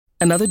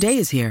Another day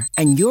is here,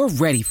 and you're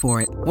ready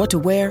for it. What to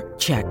wear?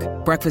 Check.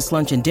 Breakfast,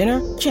 lunch, and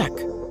dinner? Check.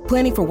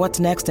 Planning for what's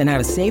next and how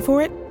to save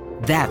for it?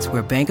 That's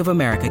where Bank of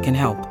America can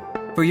help.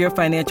 For your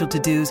financial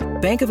to-dos,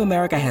 Bank of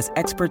America has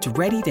experts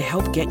ready to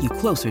help get you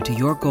closer to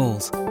your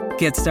goals.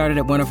 Get started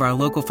at one of our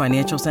local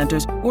financial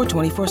centers or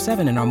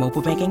 24/7 in our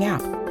mobile banking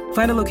app.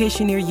 Find a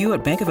location near you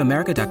at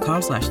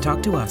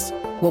bankofamerica.com/talktous.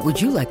 What would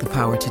you like the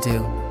power to do?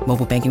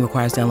 Mobile banking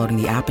requires downloading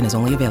the app and is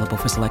only available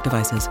for select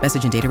devices.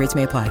 Message and data rates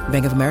may apply.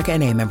 Bank of America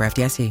N.A., member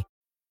FDIC.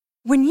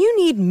 When you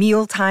need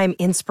mealtime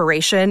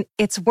inspiration,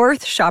 it's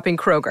worth shopping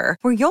Kroger,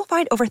 where you'll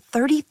find over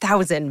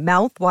 30,000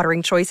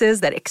 mouth-watering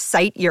choices that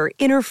excite your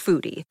inner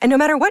foodie. And no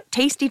matter what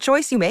tasty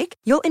choice you make,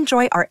 you'll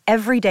enjoy our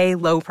everyday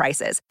low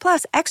prices,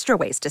 plus extra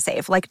ways to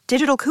save, like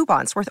digital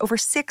coupons worth over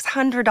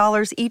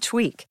 $600 each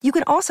week. You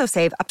can also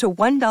save up to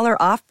 $1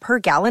 off per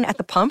gallon at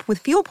the pump with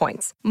fuel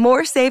points.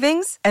 More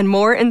savings and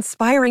more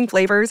inspiring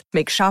flavors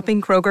make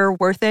shopping Kroger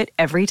worth it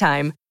every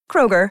time.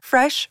 Kroger,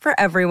 fresh for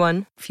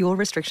everyone. Fuel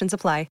restrictions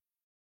apply.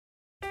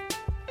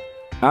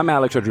 I'm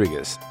Alex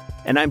Rodriguez.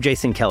 And I'm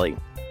Jason Kelly.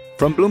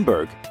 From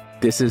Bloomberg,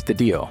 this is The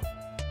Deal.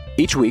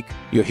 Each week,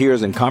 you'll hear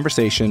us in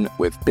conversation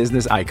with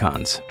business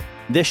icons.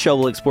 This show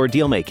will explore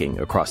deal-making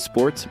across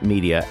sports,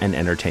 media, and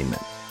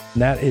entertainment.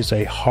 That is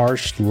a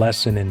harsh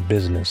lesson in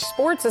business.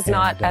 Sports is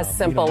not as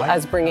simple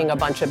as bringing a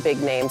bunch of big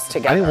names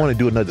together. I didn't want to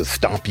do another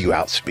stomp you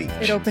out speech.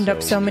 It opened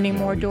up so many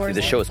more doors.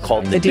 The show is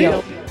called The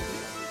Deal.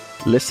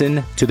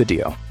 Listen to The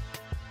Deal.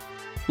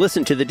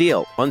 Listen to The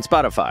Deal on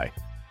Spotify.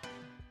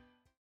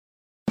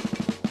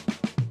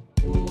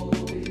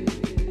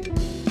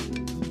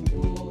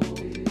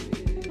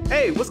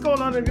 Hey, what's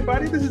going on,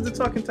 everybody? This is the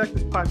Talking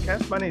Tactics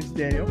podcast. My name's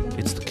Daniel.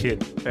 It's the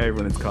kid. Hey,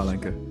 everyone, it's Carl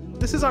Anka.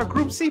 This is our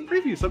Group C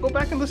preview, so go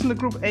back and listen to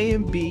Group A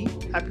and B.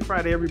 Happy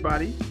Friday,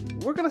 everybody.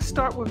 We're going to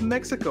start with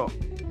Mexico.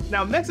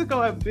 Now,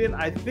 Mexico have been,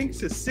 I think,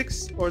 to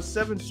 6 or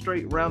 7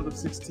 straight round of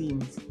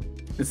 16s,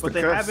 but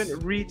they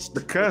haven't reached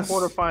the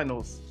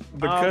quarterfinals.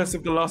 The curse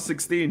of the last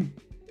 16.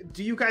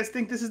 Do you guys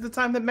think this is the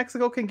time that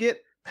Mexico can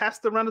get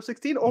past the round of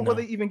 16, or will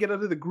they even get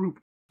out of the group?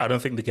 I don't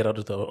think they get out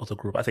of the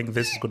group. I think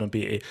this is going to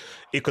be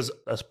because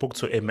I spoke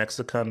to a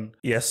Mexican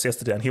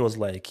yesterday, and he was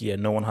like, yeah,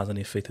 no one has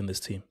any faith in this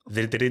team.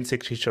 They didn't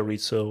take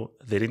Chicharito.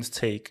 They didn't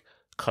take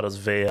Carlos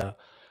Vela.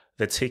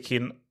 They're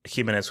taking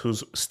Jimenez,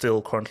 who's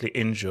still currently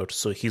injured,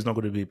 so he's not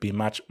going to be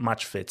match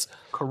fit.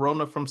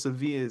 Corona from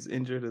Sevilla is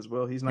injured as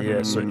well. He's not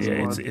going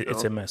to be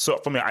it's a mess. So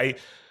for me,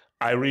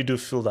 I really do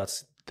feel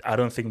that I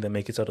don't think they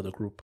make it out of the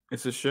group.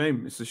 It's a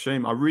shame. It's a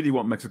shame. I really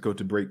want Mexico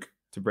to break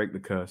the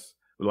curse.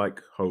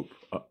 Like hope,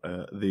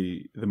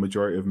 the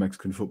majority of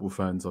Mexican football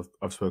fans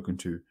I've spoken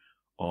to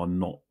are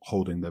not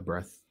holding their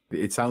breath.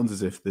 It sounds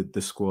as if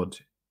the squad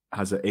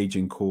has an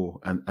aging core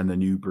and the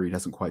new breed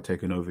hasn't quite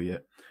taken over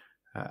yet.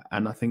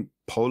 And I think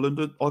Poland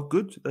are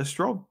good. They're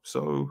strong.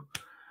 So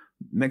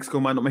Mexico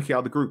might not make it out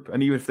of the group.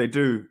 And even if they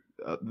do,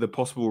 the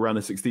possible round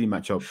of 16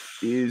 matchup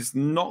is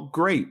not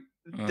great.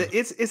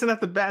 Isn't that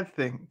the bad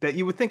thing? That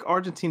you would think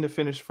Argentina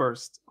finished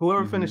first.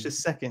 Whoever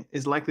finishes second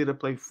is likely to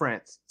play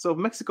France. So if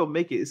Mexico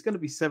make it, it's going to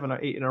be 7 or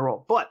 8 in a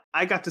row. But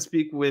I got to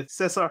speak with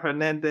Cesar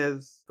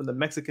Hernandez from the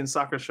Mexican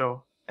Soccer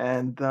Show.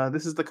 And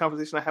this is the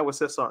conversation I had with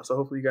Cesar. So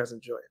hopefully you guys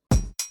enjoy it.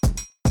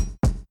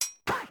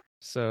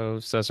 So,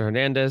 Cesar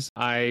Hernandez.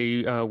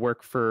 I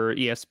work for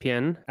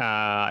ESPN.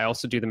 I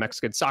also do the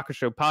Mexican Soccer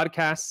Show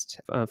podcast.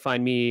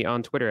 Find me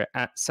on Twitter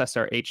at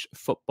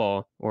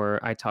CesarHFootball,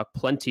 where I talk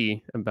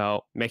plenty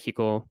about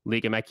Mexico,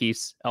 Liga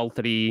MX,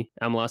 L3,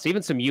 MLS,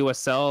 even some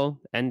USL,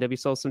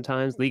 NWSL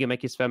sometimes, Liga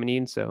MX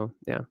Femenine. So,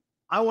 yeah.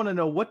 I want to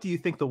know, what do you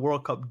think the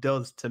World Cup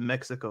does to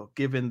Mexico,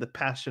 given the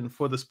passion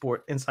for the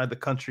sport inside the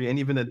country and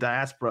even the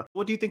diaspora?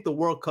 What do you think the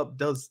World Cup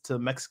does to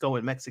Mexico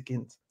and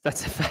Mexicans?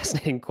 That's a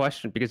fascinating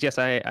question because, yes,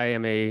 I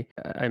am a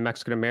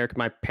Mexican American.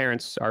 My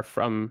parents are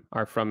from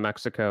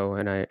Mexico,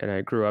 and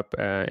I grew up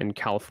in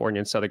California,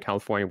 in Southern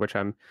California, which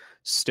I'm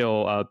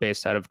still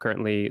based out of.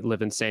 Currently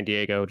live in San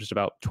Diego, just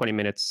about 20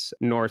 minutes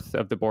north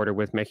of the border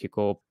with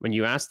Mexico. When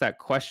you ask that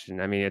question,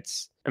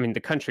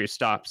 the country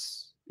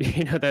stops.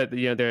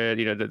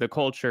 The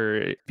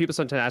culture. People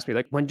sometimes ask me,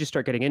 like, when did you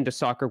start getting into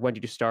soccer? When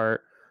did you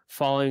start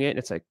following it? And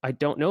it's like, I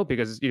don't know,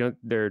 because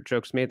there are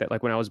jokes made that,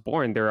 like, when I was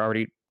born, there are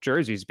already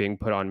jerseys being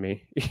put on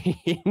me.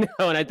 And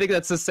I think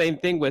that's the same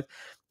thing with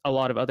a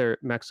lot of other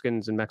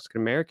Mexicans and Mexican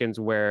Americans,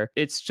 where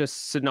it's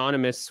just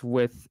synonymous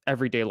with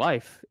everyday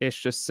life. It's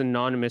just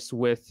synonymous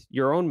with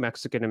your own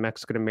Mexican and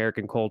Mexican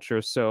American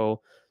culture. So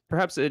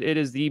perhaps it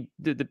is the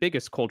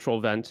biggest cultural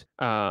event,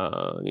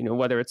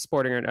 whether it's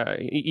sporting or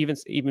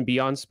even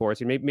beyond sports.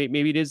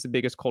 Maybe it is the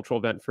biggest cultural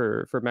event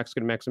for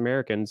Mexican and Mexican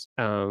Americans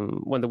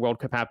when the World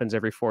Cup happens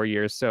every 4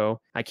 years. So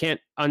I can't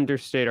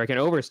understate, or I can't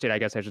overstate, I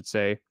guess I should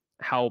say,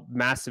 how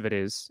massive it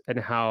is and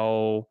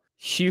how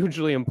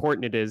hugely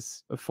important it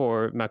is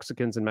for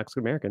Mexicans and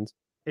Mexican Americans.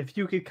 If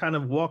you could kind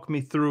of walk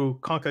me through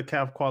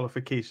CONCACAF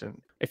qualification.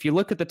 If you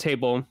look at the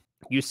table,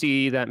 you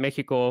see that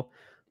Mexico,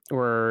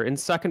 we're in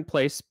second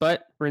place,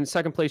 but we're in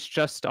second place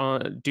just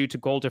due to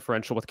goal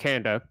differential with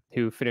Canada,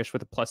 who finished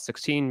with a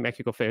 +16.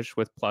 Mexico finished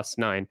with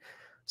 +9.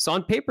 So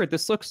on paper,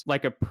 this looks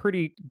like a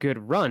pretty good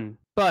run.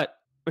 But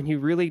when you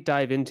really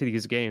dive into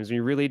these games, when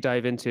you really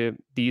dive into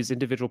these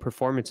individual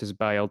performances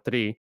by El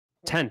Tri,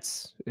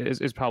 tense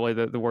is probably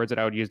the words that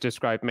I would use to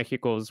describe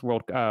Mexico's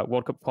World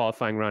Cup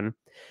qualifying run.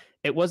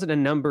 It wasn't a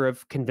number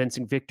of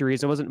convincing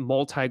victories. It wasn't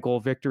multi-goal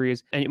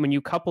victories. And when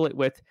you couple it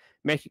with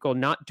Mexico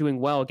not doing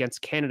well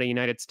against Canada,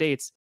 United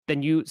States,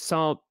 then you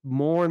saw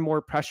more and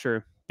more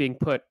pressure being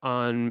put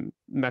on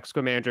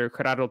Mexico manager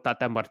Gerardo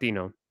Tata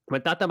Martino.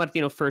 When Tata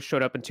Martino first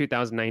showed up in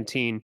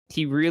 2019,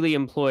 he really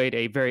employed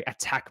a very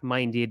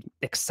attack-minded,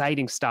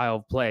 exciting style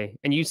of play.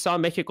 And you saw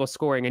Mexico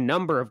scoring a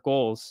number of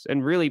goals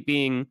and really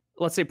being,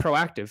 let's say,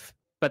 proactive.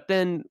 But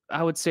then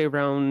I would say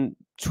around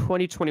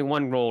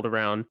 2021 rolled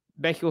around,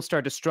 Mexico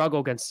started to struggle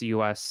against the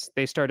US.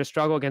 They started to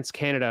struggle against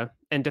Canada.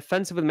 And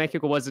defensively,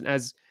 Mexico wasn't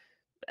as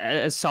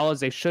solid as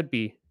they should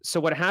be. So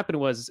what happened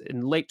was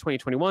in late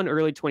 2021,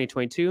 early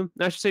 2022,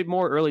 I should say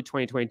more early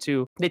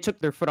 2022, they took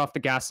their foot off the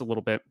gas a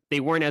little bit.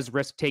 They weren't as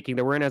risk-taking.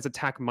 They weren't as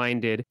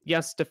attack-minded.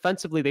 Yes,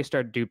 defensively, they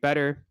started to do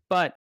better,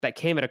 but that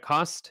came at a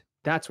cost.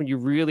 That's when you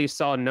really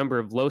saw a number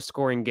of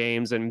low-scoring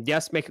games. And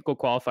yes, Mexico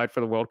qualified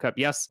for the World Cup.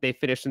 Yes, they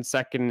finished in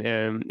second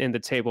in the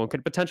table and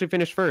could potentially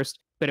finish first,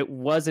 but it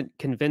wasn't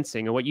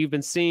convincing. And what you've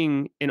been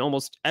seeing in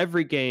almost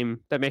every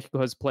game that Mexico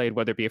has played,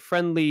 whether it be a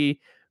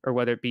friendly or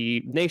whether it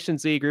be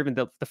Nations League or even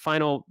the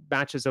final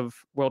matches of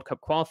World Cup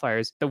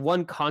qualifiers, the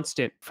one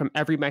constant from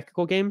every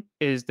Mexico game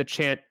is the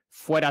chant,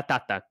 fuera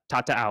Tata,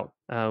 Tata out,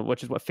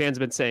 which is what fans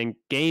have been saying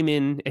game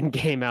in and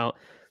game out.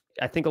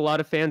 I think a lot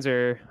of fans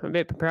are,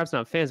 perhaps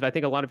not fans, but I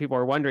think a lot of people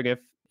are wondering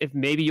if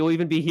maybe you'll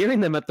even be hearing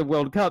them at the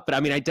World Cup. But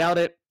I mean, I doubt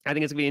it. I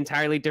think it's going to be an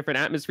entirely different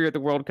atmosphere at the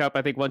World Cup.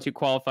 I think once you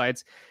qualify,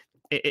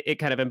 it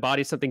kind of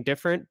embodies something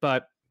different.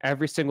 But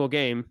every single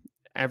game,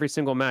 every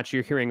single match,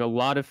 you're hearing a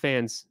lot of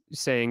fans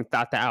saying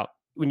Tata out.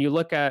 When you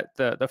look at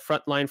the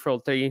front line for El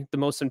Tri, the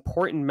most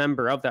important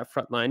member of that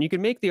front line, you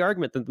can make the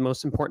argument that the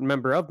most important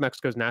member of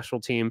Mexico's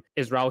national team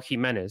is Raul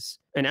Jimenez.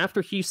 And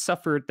after he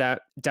suffered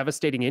that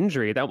devastating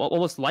injury, that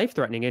almost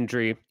life-threatening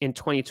injury in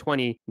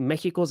 2020,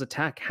 Mexico's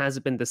attack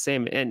hasn't been the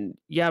same. And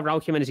yeah,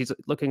 Raul Jimenez, he's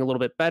looking a little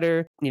bit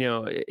better. He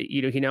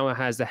now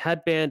has the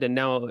headband, and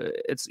now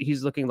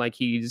he's looking like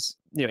he's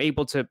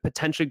able to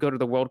potentially go to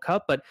the World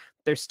Cup. But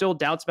there's still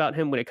doubts about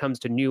him when it comes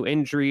to new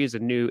injuries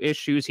and new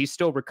issues. He's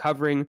still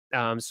recovering.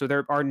 So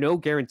there are no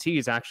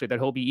guarantees, actually, that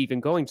he'll be even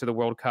going to the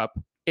World Cup.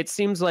 It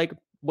seems like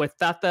with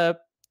Tata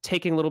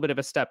taking a little bit of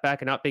a step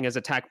back and not being as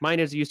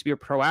attack-minded as he used to be, or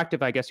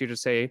proactive, I guess you should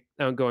say,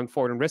 going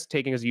forward, and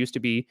risk-taking as he used to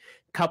be,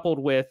 coupled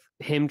with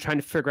him trying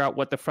to figure out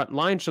what the front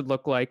line should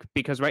look like,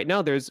 because right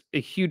now there's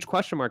a huge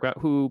question mark about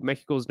who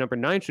Mexico's number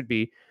 9 should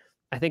be.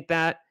 I think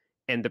that,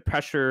 and the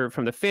pressure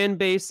from the fan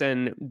base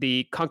and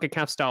the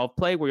CONCACAF style of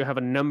play, where you have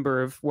a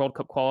number of World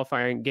Cup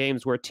qualifying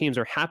games where teams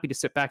are happy to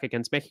sit back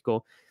against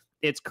Mexico,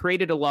 it's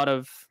created a lot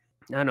of,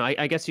 I don't know,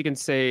 I guess you can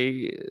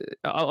say,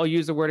 I'll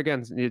use the word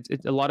again,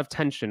 it's a lot of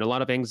tension, a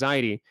lot of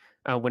anxiety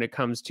when it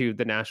comes to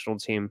the national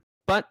team.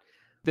 But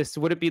this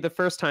wouldn't be the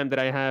first time that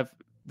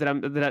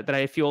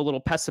I feel a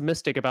little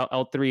pessimistic about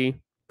El Tri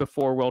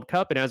before World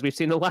Cup. And as we've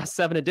seen the last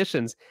 7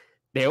 editions,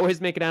 they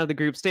always make it out of the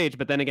group stage.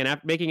 But then again,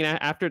 after making it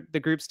after the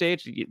group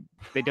stage,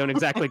 they don't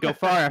exactly go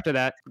far after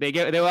that. They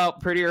go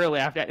out pretty early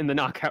after in the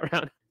knockout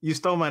round. You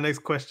stole my next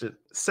question.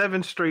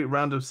 7 straight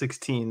round of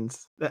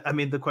 16s. I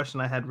mean, the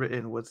question I had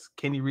written was,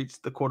 can you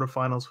reach the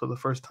quarterfinals for the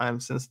first time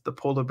since the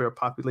polar bear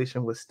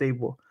population was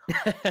stable?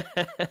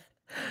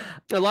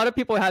 A lot of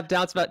people have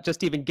doubts about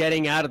just even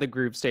getting out of the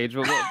group stage,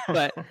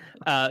 but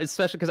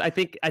especially because I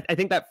think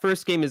that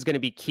first game is going to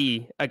be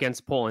key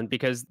against Poland,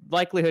 because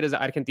likelihood is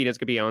that Argentina is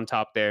going to be on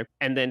top there,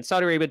 and then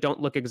Saudi Arabia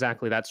don't look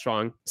exactly that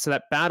strong. So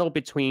that battle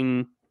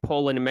between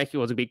Poland and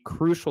Mexico is going to be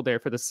crucial there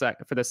for the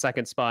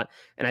second spot,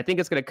 and I think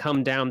it's going to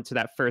come down to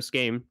that first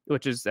game,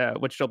 which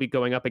they'll be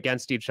going up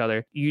against each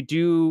other. You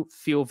do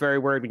feel very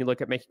worried when you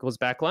look at Mexico's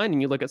back line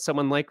and you look at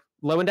someone like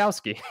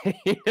Lewandowski.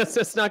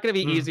 It's not going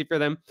to be easy for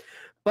them.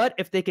 But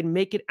if they can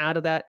make it out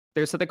of that,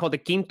 there's something called the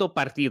Quinto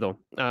Partido.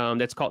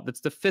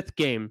 That's the 5th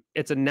game.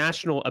 It's a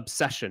national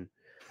obsession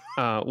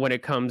when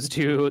it comes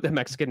to the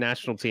Mexican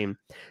national team.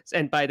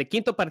 And by the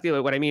Quinto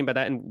Partido, what I mean by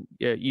that, and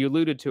you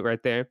alluded to it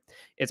right there,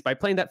 it's by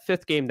playing that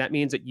 5th game, that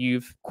means that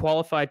you've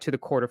qualified to the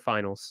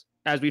quarterfinals.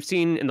 As we've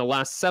seen in the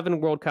last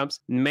 7 World Cups,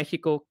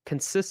 Mexico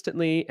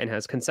consistently and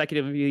has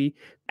consecutively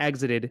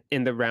exited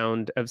in the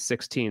round of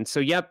 16.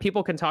 So yeah,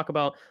 people can talk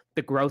about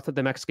the growth of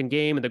the Mexican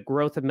game and the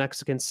growth of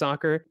Mexican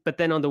soccer, but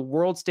then on the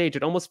world stage,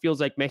 it almost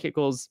feels like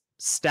Mexico's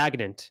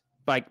stagnant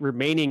by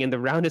remaining in the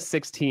round of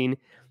 16,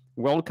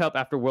 World Cup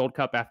after World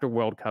Cup after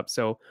World Cup.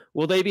 So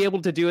will they be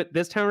able to do it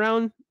this time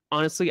around?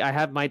 Honestly, I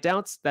have my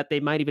doubts that they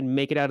might even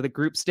make it out of the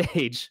group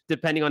stage,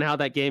 depending on how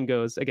that game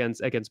goes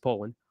against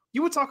Poland.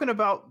 You were talking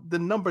about the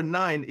number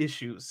 9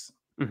 issues.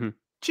 Mm-hmm.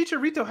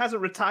 Chicharito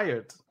hasn't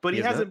retired, but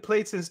he hasn't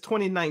played since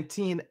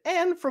 2019.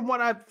 And from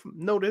what I've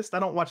noticed, I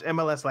don't watch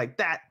MLS like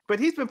that, but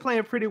he's been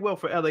playing pretty well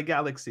for LA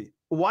Galaxy.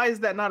 Why is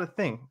that not a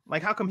thing?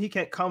 Like, how come he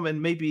can't come and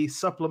maybe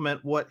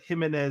supplement what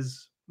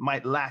Jimenez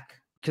might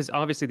lack? because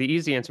obviously the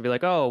easy answer would be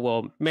like, oh,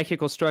 well,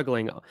 Mexico's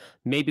struggling.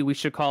 Maybe we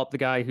should call up the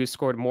guy who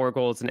scored more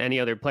goals than any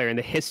other player in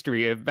the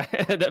history of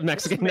the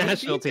Mexican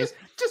national team.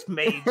 Just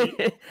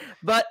maybe.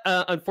 But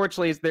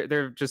unfortunately,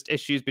 there are just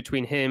issues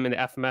between him and the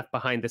FMF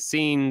behind the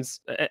scenes.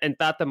 And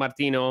Tata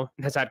Martino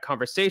has had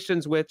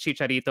conversations with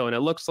Chicharito, and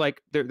it looks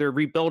like they're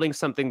rebuilding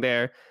something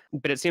there.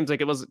 But it seems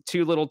like it was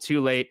too little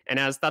too late. And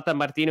as Tata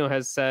Martino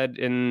has said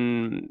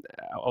in,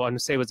 I want to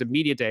say it was a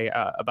media day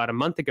about a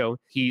month ago,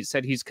 he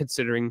said he's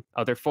considering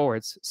other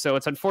forwards. So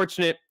it's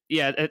unfortunate.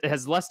 Yeah, it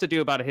has less to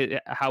do about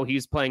how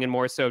he's playing and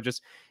more so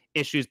just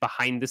issues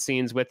behind the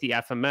scenes with the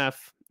FMF.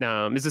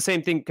 It's the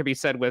same thing could be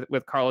said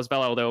with Carlos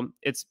Vela, although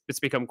it's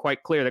become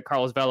quite clear that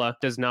Carlos Vela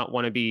does not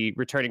want to be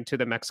returning to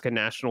the Mexican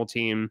national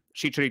team.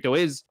 Chicharito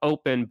is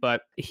open,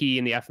 but he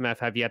and the FMF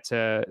have yet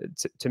to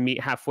meet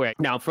halfway.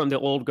 Now, from the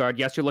old guard,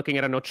 yes, you're looking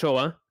at an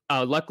Ochoa.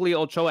 Luckily,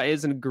 Ochoa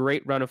is in a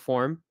great run of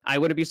form. I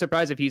wouldn't be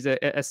surprised if he's a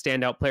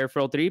standout player for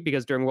El Tri,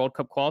 because during World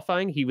Cup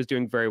qualifying, he was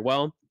doing very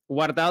well.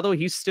 Guardado,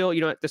 he's still,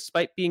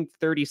 despite being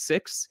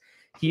 36,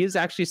 he is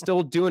actually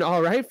still doing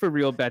all right for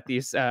Real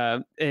Betis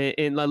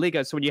in La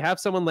Liga. So when you have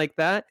someone like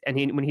that, and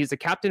when he's a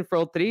captain for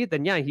El Tri,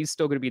 then yeah, he's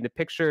still going to be in the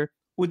picture.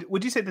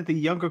 Would you say that the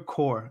younger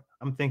core,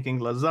 I'm thinking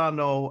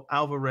Lozano,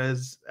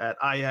 Alvarez at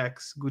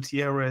Ajax,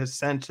 Gutierrez,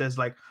 Sanchez,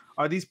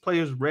 are these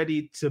players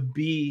ready to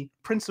be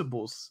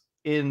principals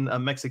in a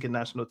Mexican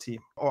national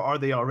team, or are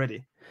they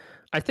already?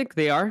 I think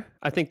they are.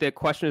 I think the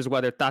question is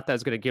whether Tata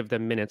is going to give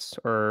them minutes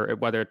or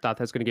whether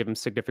Tata is going to give them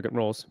significant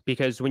roles.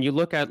 Because when you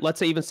look at, let's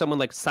say, even someone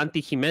like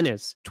Santi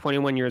Jimenez,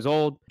 21 years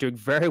old, doing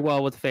very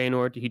well with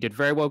Feyenoord. He did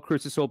very well with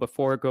Cruz Azul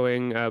before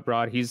going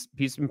abroad. He's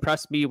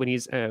impressed me when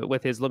he's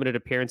with his limited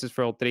appearances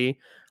for El Tri.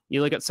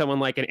 You look at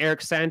someone like an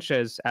Eric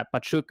Sanchez at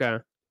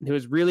Pachuca, who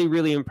is really,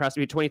 really impressed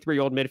me. A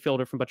 23-year-old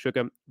midfielder from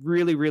Pachuca,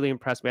 really, really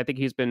impressed me. I think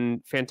he's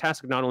been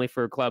fantastic, not only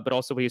for a club, but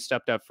also when he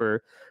stepped up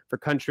for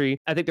country.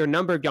 I think there are a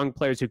number of young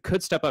players who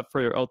could step up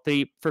for El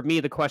Tri. For me,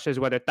 the question is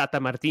whether Tata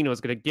Martino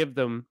is going to give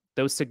them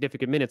those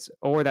significant minutes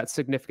or that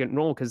significant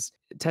role, because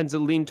it tends to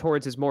lean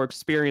towards his more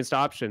experienced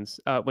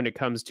options when it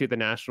comes to the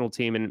national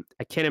team. And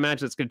I can't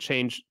imagine it's going to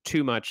change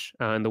too much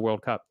in the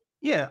World Cup.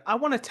 Yeah, I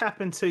want to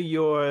tap into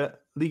your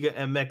Liga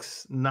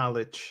MX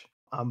knowledge.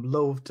 I'm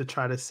loath to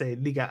try to say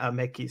Liga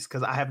MX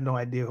because I have no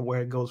idea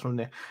where it goes from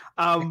there.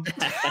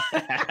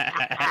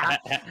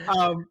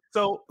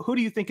 So who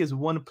do you think is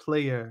one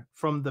player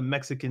from the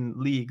Mexican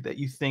league that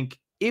you think,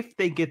 if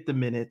they get the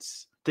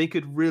minutes, they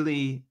could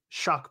really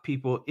shock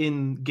people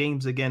in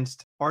games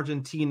against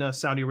Argentina,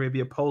 Saudi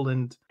Arabia,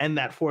 Poland, and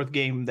that fourth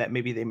game that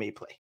maybe they may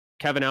play?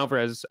 Kevin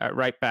Alvarez at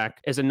right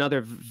back is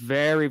another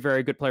very,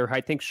 very good player who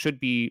I think should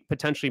be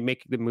potentially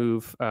making the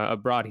move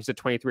abroad. He's a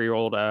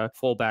 23-year-old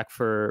fullback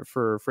for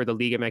the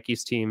Liga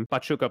MX team.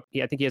 Pachuca,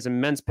 I think he has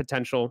immense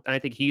potential, and I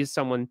think he's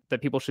someone that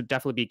people should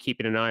definitely be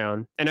keeping an eye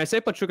on. And I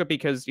say Pachuca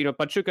because,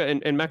 Pachuca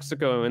in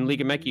Mexico and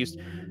Liga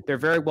MX, they're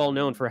very well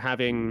known for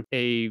having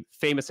a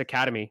famous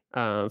academy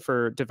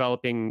for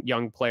developing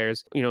young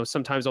players.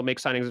 Sometimes they'll make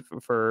signings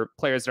for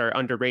players that are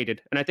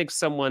underrated. And I think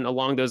someone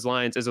along those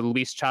lines is a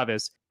Luis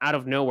Chavez. Out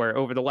of nowhere,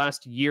 over the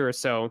last year or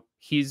so,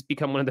 he's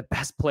become one of the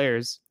best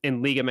players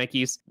in Liga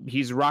MX.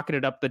 He's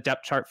rocketed up the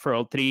depth chart for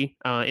El Tri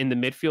in the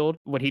midfield.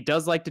 What he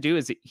does like to do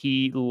is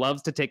he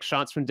loves to take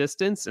shots from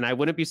distance, and I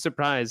wouldn't be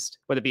surprised,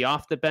 whether it be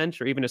off the bench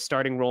or even a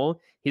starting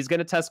role, he's going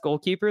to test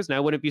goalkeepers, and I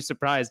wouldn't be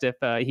surprised if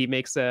he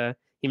makes a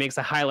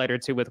highlight or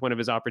two with one of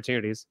his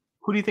opportunities.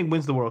 Who do you think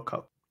wins the World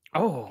Cup?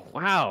 Oh,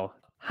 wow.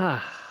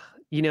 I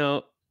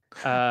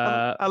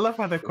love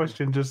how that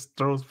question just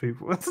throws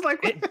people. It's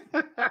like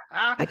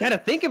I gotta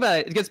think about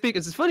it.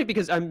 It's funny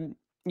because when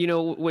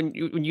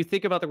you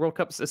think about the World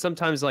Cup,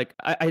 sometimes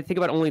I think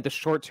about only the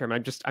short term.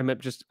 I'm just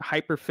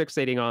hyper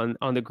fixating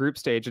on the group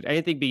stage, and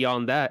anything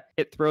beyond that,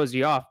 it throws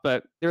you off.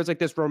 But there's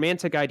this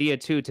romantic idea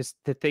too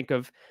to think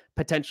of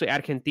potentially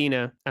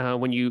Argentina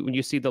when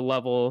you see the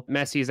level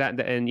Messi's at,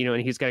 and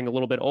he's getting a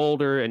little bit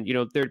older, and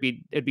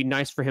it'd be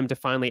nice for him to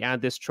finally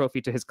add this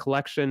trophy to his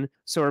collection.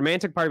 So a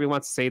romantic part of me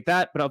wants to say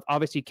that, but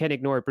obviously you can't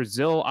ignore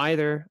Brazil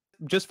either.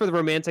 Just for the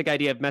romantic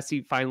idea of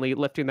Messi finally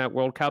lifting that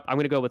World Cup, I'm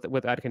going to go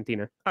with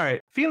Argentina. All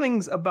right.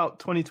 Feelings about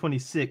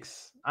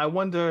 2026. I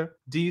wonder,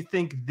 do you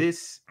think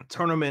this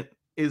tournament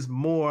is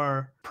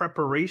more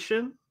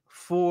preparation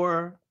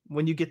for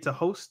when you get to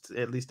host,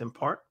 at least in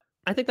part?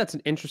 I think that's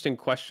an interesting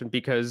question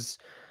because,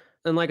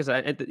 and like I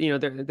said,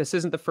 this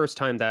isn't the first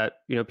time that,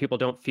 people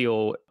don't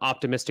feel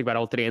optimistic about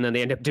El Tri and then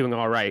they end up doing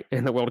all right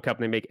in the World Cup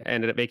and they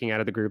ended up making out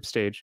of the group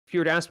stage. If you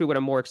were to ask me what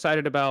I'm more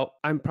excited about,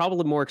 I'm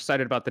probably more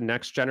excited about the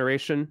next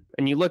generation.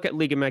 And you look at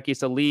Liga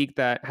MX, a league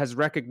that has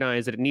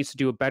recognized that it needs to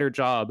do a better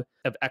job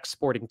of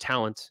exporting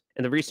talent.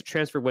 In the recent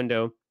transfer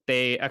window,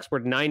 they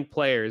exported 9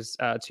 players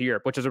to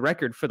Europe, which is a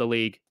record for the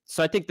league.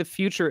 So I think the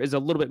future is a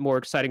little bit more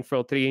exciting for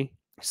El Tri.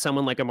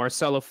 Someone like a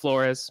Marcelo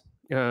Flores,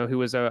 who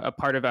was a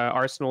part of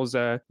Arsenal's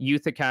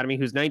youth academy,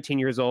 who's 19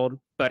 years old.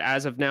 But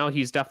as of now,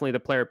 he's definitely the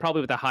player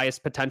probably with the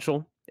highest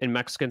potential in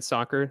Mexican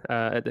soccer,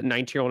 the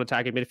 19-year-old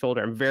attacking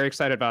midfielder. I'm very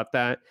excited about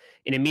that.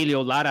 in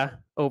Emilio Lara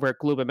over at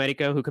Club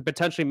America, who could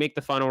potentially make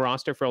the final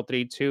roster for El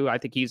Tri too. I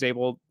think he's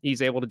able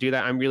to do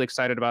that. I'm really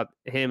excited about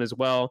him as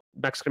well.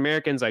 Mexican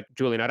Americans like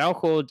Julian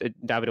Araujo,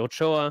 David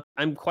Ochoa.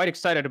 I'm quite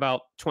excited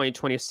about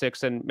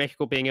 2026 and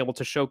Mexico being able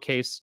to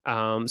showcase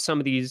some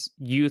of these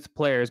youth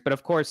players. But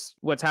of course,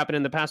 what's happened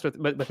in the past with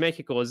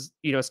Mexico is,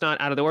 it's not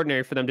out of the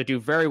ordinary for them to do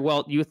very well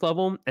at youth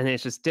level, and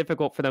it's just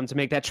difficult for them to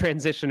make that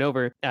transition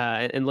over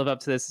and live up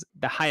to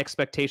the high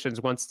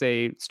expectations once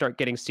they start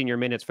getting senior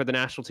minutes for the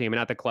national team and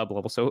at the club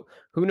level. So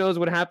who knows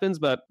what happens,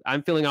 but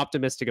I'm feeling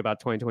optimistic about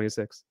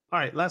 2026. All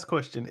right, last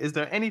question. Is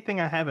there anything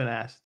I haven't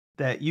asked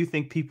that you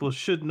think people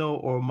should know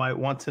or might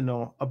want to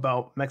know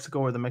about Mexico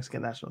or the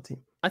Mexican national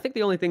team? I think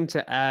the only thing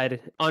to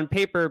add, on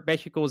paper,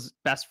 Mexico's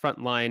best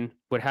front line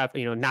would have,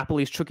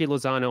 Napoli's Chucky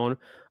Lozano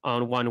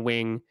on one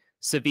wing,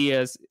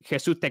 Sevilla's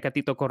Jesus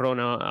Tecatito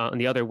Corona on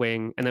the other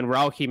wing, and then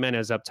Raul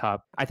Jimenez up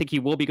top. I think he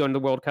will be going to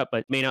the World Cup,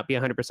 but may not be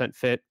 100%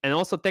 fit. And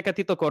also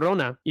Tecatito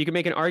Corona, you can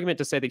make an argument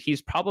to say that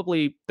he's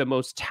probably the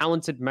most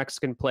talented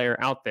Mexican player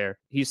out there.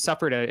 He's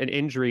suffered an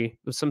injury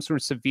with some sort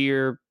of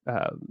severe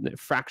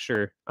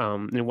fracture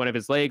in one of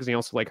his legs, and he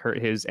also hurt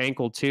his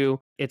ankle too.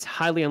 It's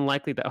highly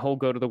unlikely that he'll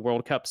go to the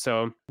World Cup.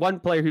 So one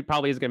player who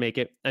probably is going to make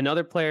it,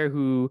 another player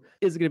who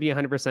is going to be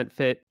 100%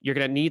 fit, you're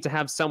going to need to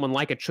have someone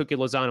like a Chucky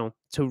Lozano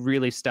to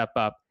really step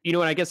up. And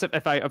I guess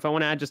if I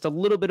want to add just a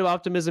little bit of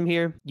optimism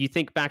here, you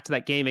think back to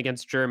that game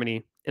against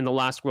Germany in the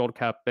last World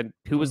Cup, and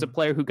who was the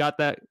player who got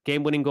that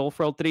game-winning goal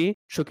for El Tri?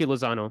 Chucky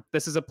Lozano.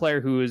 This is a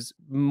player who is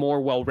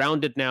more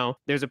well-rounded now.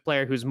 There's a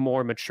player who's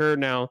more mature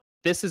now.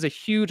 This is a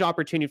huge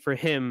opportunity for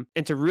him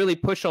and to really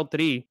push El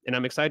Tri, and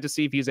I'm excited to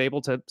see if he's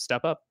able to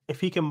step up.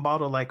 If he can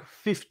bottle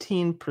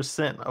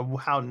 15%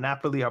 of how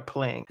Napoli are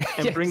playing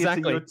and bring it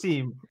to your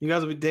team, you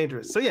guys will be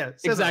dangerous. So Cesar,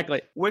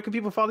 exactly. Where can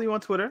people follow you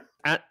on Twitter?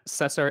 At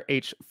Cesar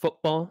H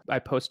Football. I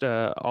post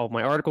all of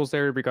my articles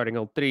there regarding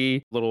El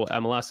Tri, little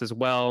MLS as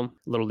well,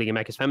 little Liga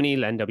MX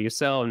Femenil,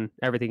 NWSL, and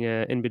everything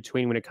in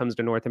between when it comes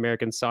to North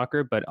American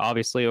soccer. But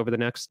obviously over the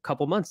next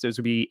couple months, there's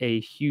going to be a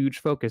huge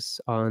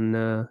focus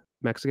on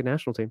Mexican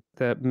national team.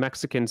 The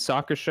Mexican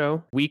Soccer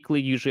Show, weekly,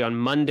 usually on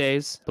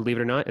Mondays. Believe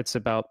it or not, it's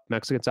about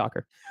Mexican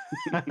soccer.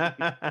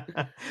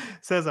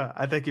 Cesar,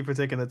 I thank you for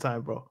taking the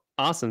time, bro.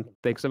 Awesome.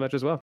 Thanks so much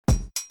as well.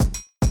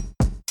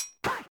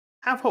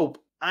 Have hope.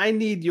 I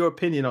need your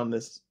opinion on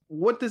this.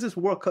 What does this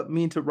World Cup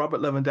mean to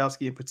Robert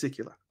Lewandowski in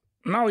particular?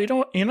 No,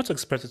 you're not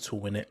expected to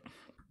win it.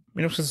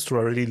 You're not expected to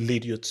really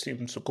lead your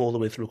team to go all the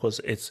way through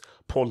because it's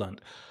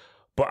Poland.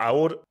 But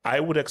I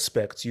would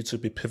expect you to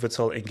be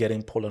pivotal in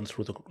getting Poland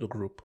through the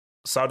group.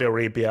 Saudi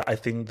Arabia, I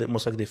think that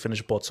most likely they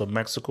finish bottom.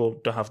 Mexico,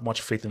 don't have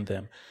much faith in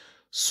them.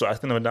 So I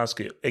think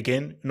Lewandowski,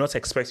 again, not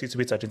expect you to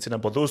beat Argentina,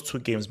 but those two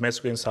games,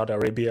 Mexico and Saudi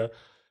Arabia,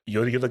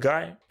 you're the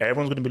guy.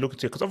 Everyone's going to be looking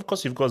to you. Because, of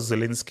course, you've got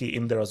Zelensky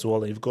in there as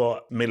well. And you've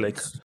got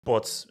Milik,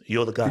 but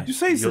you're the guy. Did you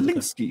say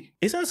Zelensky?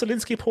 Isn't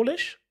Zelensky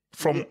Polish?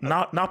 From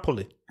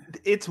Napoli.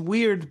 It's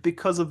weird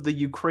because of the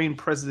Ukraine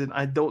president.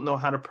 I don't know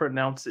how to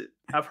pronounce it.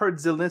 I've heard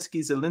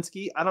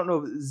Zelensky. I don't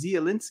know if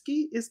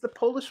Zielinski is the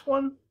Polish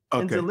one.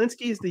 Okay. And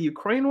Zelensky is the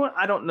Ukraine one?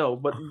 I don't know,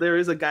 but there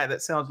is a guy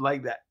that sounds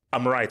like that.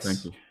 I'm right.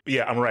 Thank you.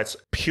 Yeah, I'm right.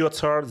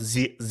 Piotr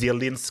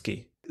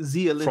Zielinski.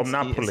 From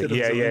Napoli.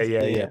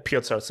 Yeah.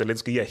 Piotr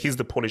Zielinski. Yeah, he's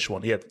the Polish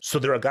one. Yeah. So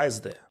there are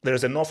guys there.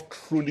 There's enough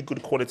truly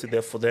good quality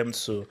there for them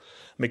to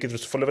make it.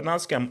 For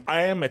Lewandowski,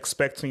 I am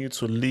expecting you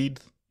to lead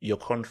your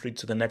country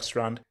to the next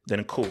round,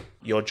 then cool.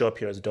 Your job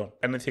here is done.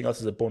 Anything else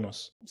is a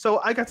bonus.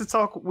 So I got to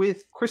talk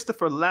with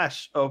Christopher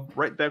Lash of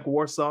Right Back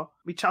Warsaw.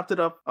 We chopped it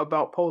up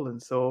about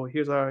Poland. So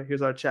here's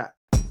our chat.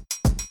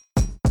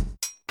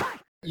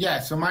 Yeah,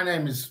 so my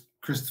name is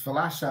Christopher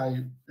Lash.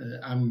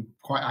 I'm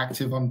quite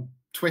active on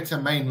Twitter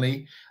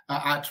mainly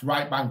at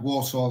Right Bank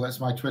Warsaw.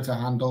 That's my Twitter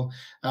handle.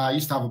 I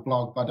used to have a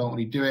blog, but I don't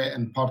really do it,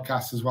 and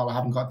podcasts as well. I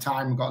haven't got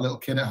time. I've got a little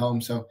kid at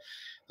home, so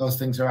those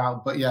things are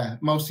out. But yeah,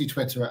 mostly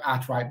Twitter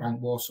at Right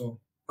Bank Warsaw.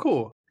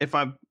 Cool. If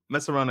I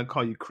mess around and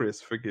call you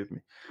Chris, forgive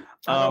me.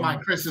 I don't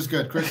mind. Chris is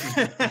good.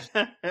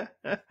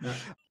 Yeah.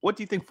 What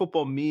do you think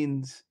football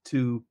means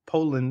to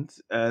Poland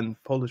and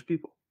Polish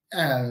people?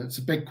 It's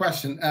a big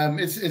question.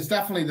 It's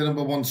definitely the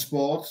number one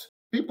sport.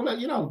 People,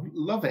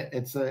 love it.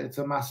 It's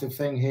a massive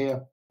thing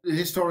here.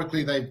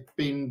 Historically, they've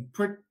been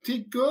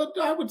pretty good,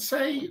 I would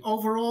say,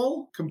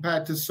 overall,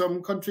 compared to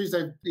some countries.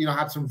 They've,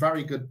 had some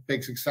very good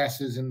big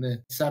successes in the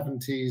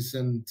 70s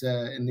and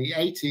in the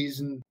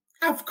 80s, and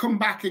have come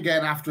back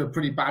again after a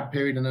pretty bad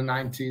period in the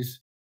 90s.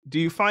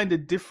 Do you find a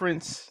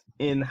difference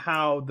in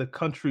how the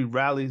country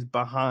rallies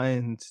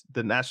behind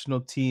the national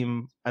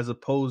team as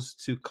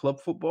opposed to club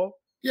football?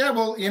 Yeah,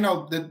 well,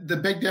 the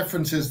big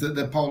difference is that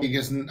the Polish League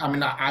isn't. I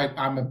mean,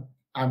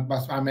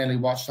 I mainly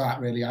watch that,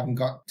 really. I haven't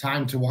got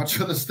time to watch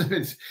other stuff.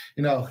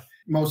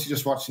 Mostly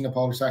just watching the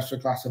Polish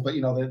Ekstraklasa, but,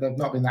 they've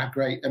not been that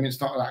great. I mean,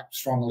 it's not that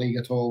strong a league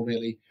at all,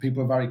 really.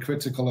 People are very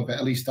critical of it,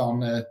 at least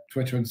on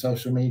Twitter and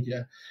social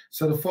media.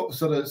 So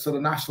the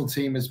national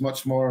team is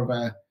much more of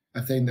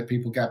a thing that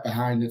people get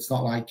behind. It's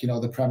not like,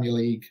 the Premier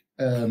League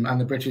and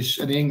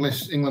the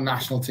England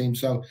national team.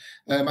 So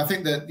I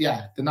think that,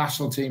 the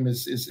national team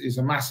is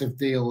a massive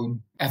deal. And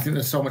I think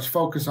there's so much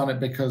focus on it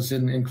because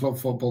in club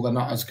football, they're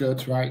not as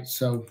good, right?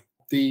 So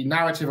the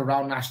narrative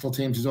around national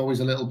teams is always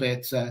a little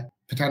bit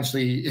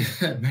potentially,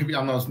 maybe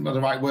I'm not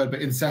the right word,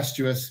 but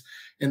incestuous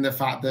in the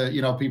fact that,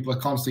 people are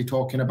constantly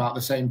talking about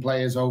the same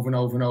players over and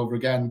over and over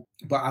again.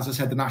 But as I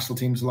said, the national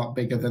team is a lot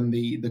bigger than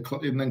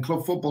than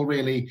club football,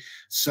 really.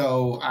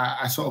 So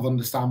I sort of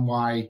understand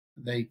why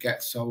they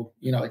get so,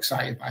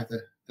 excited by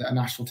the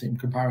national team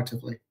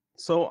comparatively.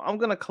 So I'm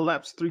going to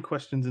collapse 3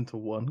 questions into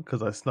one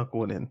because I snuck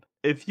one in.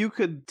 If you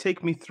could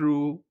take me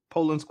through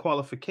Poland's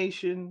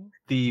qualification,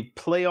 the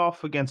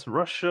playoff against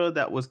Russia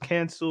that was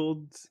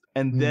canceled,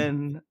 and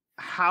then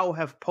how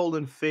have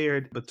Poland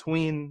fared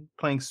between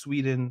playing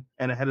Sweden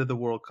and ahead of the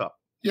World Cup?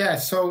 Yeah,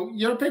 so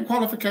European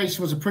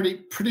qualification was a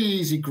pretty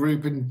easy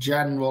group in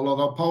general,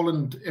 although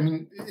Poland,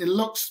 it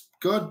looks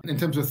good in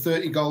terms of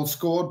 30 goals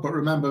scored, but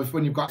remember,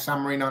 when you've got San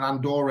Marino and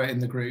Andorra in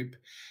the group,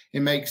 it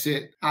makes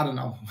it, I don't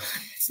know,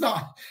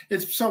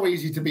 it's so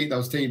easy to beat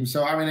those teams.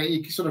 So,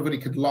 you sort of really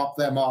could lop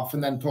them off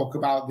and then talk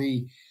about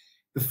the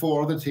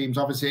 4 other teams.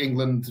 Obviously,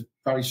 England,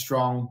 very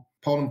strong.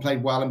 Poland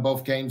played well in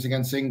both games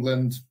against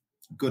England.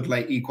 Good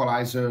late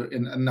equaliser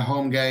in the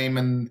home game,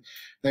 and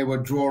they were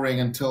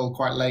drawing until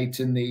quite late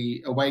in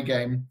the away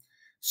game.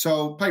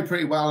 So played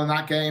pretty well in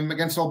that game.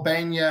 Against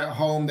Albania at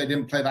home, they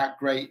didn't play that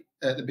great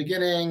at the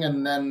beginning,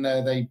 and then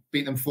they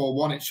beat them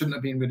 4-1. It shouldn't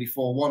have been really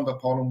 4-1, but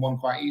Poland won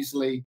quite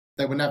easily.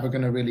 They were never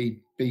going to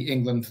really beat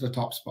England to the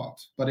top spot,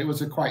 but it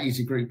was a quite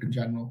easy group in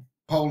general.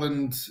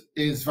 Poland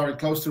is very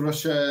close to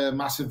Russia,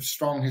 massive,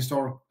 strong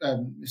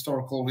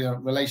historical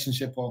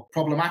relationship or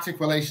problematic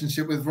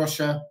relationship with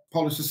Russia.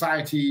 Polish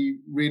society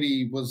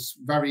really was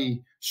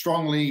very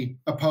strongly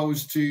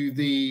opposed to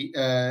the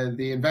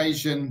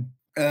invasion.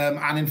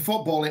 And in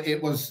football,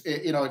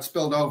 it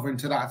spilled over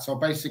into that. So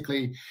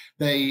basically,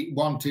 they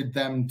wanted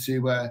them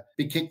to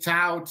be kicked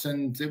out,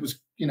 and it was,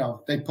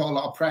 they put a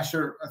lot of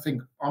pressure, I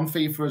think, on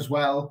FIFA as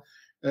well.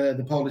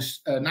 The Polish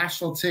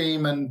national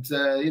team, and,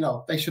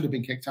 they should have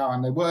been kicked out,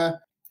 and they were.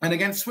 And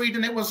against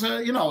Sweden, it was,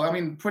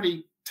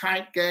 pretty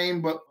tight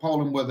game, but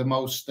Poland were the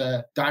most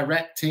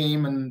direct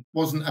team and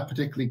wasn't a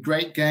particularly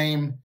great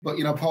game. But,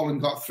 Poland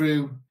got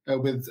through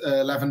with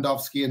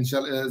Lewandowski and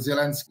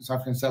Zielinski,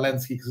 sorry,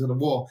 Zelensky because of the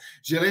war.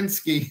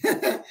 Zielinski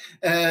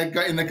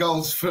got in the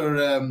goals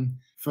for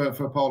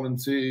Poland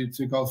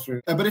to go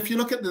through. But if you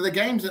look at the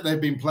games that they've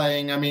been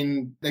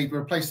playing, they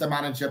replaced their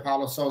manager,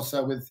 Paulo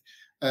Sousa, with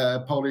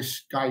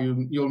Polish guy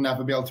you'll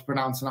never be able to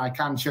pronounce, and I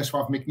can,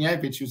 Czesław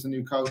Michniewicz, who's the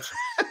new coach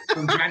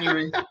from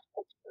January.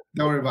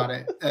 Don't worry about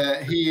it.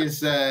 He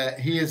is I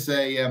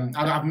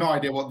have no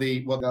idea what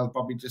they'll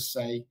probably just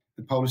say,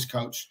 the Polish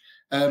coach.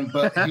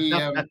 But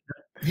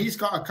he's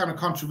got a kind of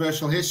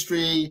controversial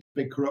history,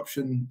 big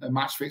corruption,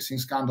 match fixing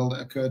scandal that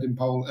occurred in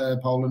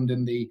Poland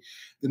in the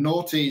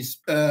noughties.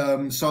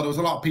 So there was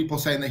a lot of people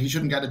saying that he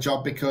shouldn't get a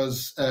job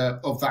because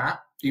of that,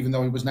 even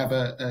though he was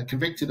never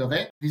convicted of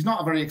it. He's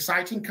not a very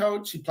exciting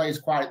coach. He plays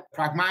quite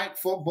pragmatic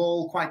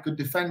football, quite good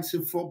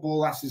defensive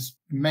football. That's his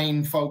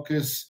main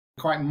focus.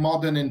 Quite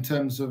modern in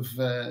terms of,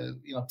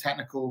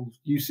 technical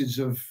usage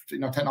of,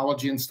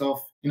 technology and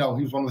stuff. He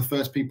was one of the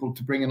first people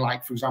to bring in,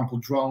 like, for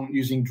example,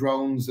 using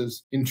drones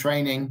as in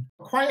training.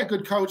 Quite a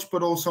good coach,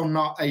 but also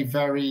not a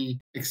very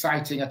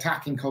exciting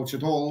attacking coach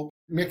at all.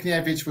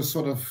 Michniewicz was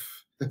sort of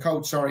the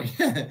coach,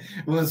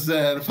 was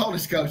the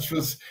Polish coach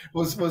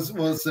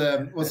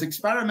was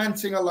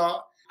experimenting a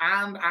lot,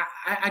 and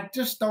I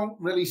just don't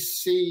really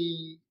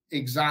see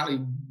exactly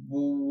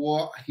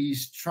what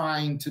he's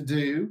trying to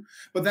do.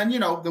 But then,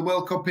 the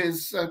World Cup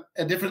is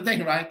a different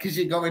thing, right? Because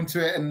you go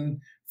into it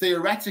and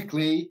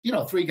theoretically,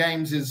 3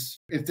 games is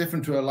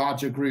different to a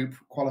larger group,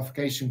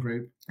 qualification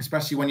group,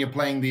 especially when you're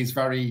playing these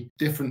very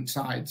different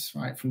sides,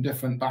 right? From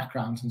different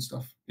backgrounds and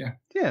stuff. Yeah.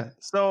 Yeah.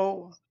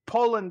 So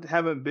Poland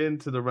haven't been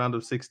to the round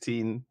of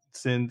 16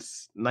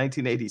 since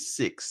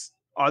 1986.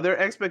 Are there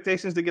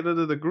expectations to get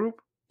into the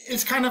group?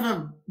 It's kind of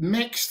a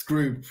mixed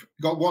group.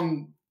 Got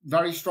one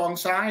very strong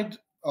side,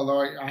 although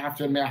I have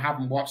to admit I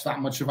haven't watched that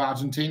much of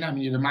Argentina.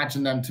 You'd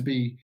imagine them to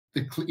be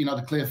the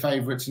clear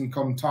favourites and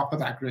come top of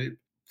that group.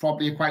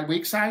 Probably a quite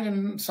weak side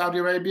in Saudi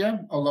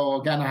Arabia,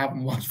 although again I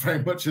haven't watched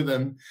very much of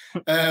them.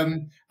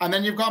 And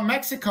then you've got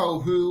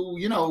Mexico, who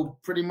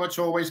pretty much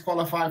always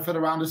qualify for the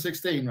round of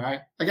 16,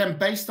 right? Again,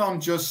 based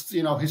on just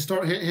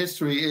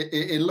history,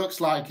 it looks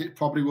like it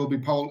probably will be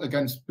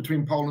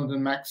between Poland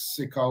and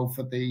Mexico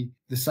for the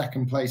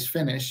second place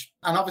finish.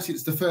 And obviously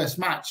it's the first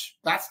match.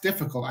 That's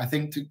difficult, I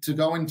think, to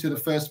go into the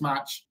first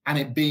match and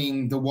it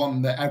being the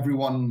one that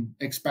everyone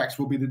expects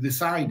will be the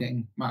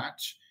deciding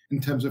match in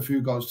terms of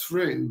who goes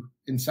through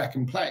in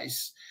second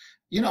place.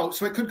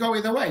 So it could go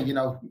either way.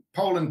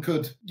 Poland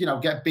could,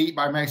 get beat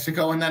by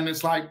Mexico, and then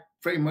it's like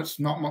pretty much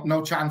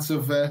no chance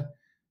of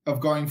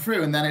going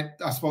through. And then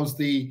I suppose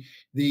the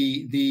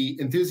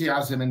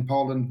enthusiasm in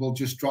Poland will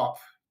just drop.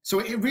 So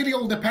it really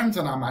all depends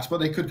on our match, but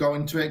they could go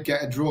into it,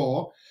 get a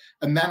draw,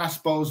 And then I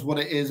suppose what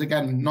it is,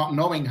 again, not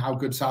knowing how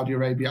good Saudi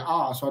Arabia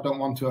are, so I don't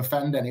want to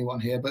offend anyone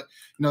here, but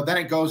then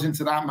it goes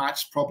into that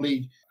match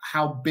probably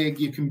how big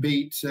you can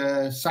beat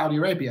Saudi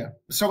Arabia.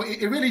 So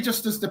it really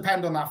just does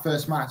depend on that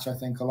first match, I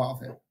think, a lot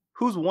of it.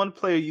 Who's one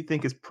player you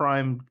think is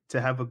primed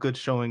to have a good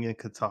showing in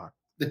Qatar?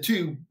 The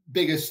two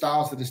biggest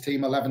stars of this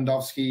team are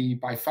Lewandowski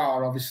by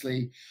far,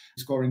 obviously,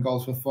 scoring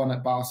goals for fun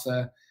at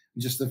Barca,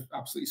 just an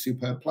absolutely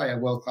superb player,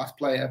 world-class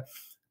player,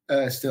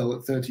 still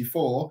at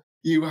 34.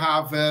 You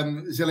have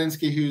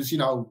Zielinski, who's,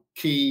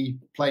 key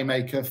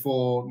playmaker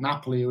for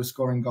Napoli, who is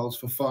scoring goals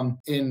for fun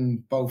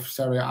in both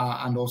Serie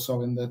A and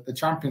also in the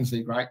Champions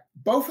League, right?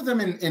 Both of them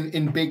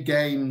in big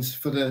games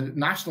for the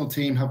national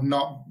team have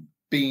not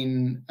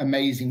been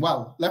amazing.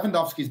 Well,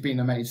 Lewandowski's been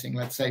amazing,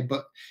 let's say,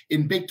 but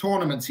in big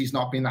tournaments, he's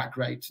not been that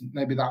great.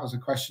 Maybe that was a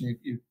question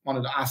you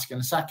wanted to ask in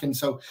a second.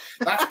 So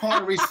that's part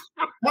of the reason.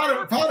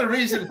 Part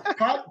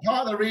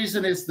of the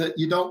reason is that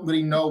you don't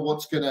really know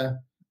what's gonna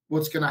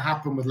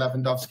happen with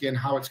Lewandowski and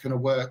how it's gonna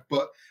work.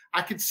 But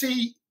I could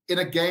see in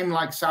a game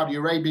like Saudi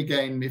Arabia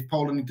game, if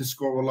Poland need to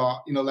score a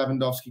lot,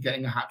 Lewandowski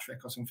getting a hat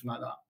trick or something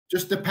like that.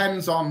 Just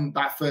depends on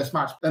that first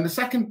match. And the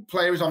second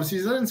player is obviously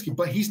Zielinski,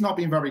 but he's not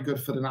been very good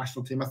for the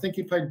national team. I think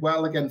he played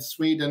well against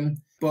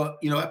Sweden,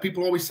 but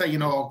people always say,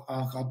 oh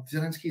God,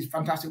 Zielinski's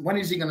fantastic. When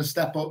is he going to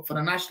step up for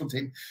the national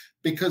team?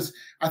 Because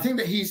I think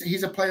that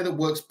he's a player that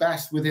works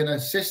best within a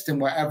system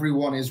where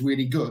everyone is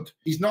really good.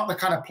 He's not the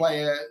kind of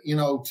player,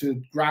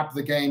 to grab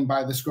the game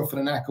by the scruff of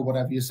the neck or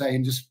whatever you say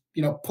and just,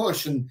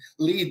 push and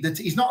lead.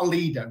 He's not a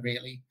leader,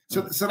 really.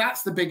 So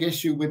that's the big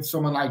issue with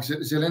someone like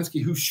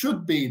Zielinski, who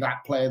should be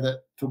that player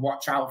to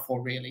watch out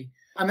for, really.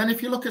 And then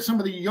if you look at some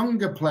of the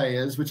younger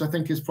players, which I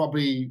think is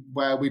probably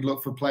where we'd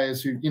look for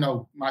players who,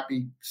 might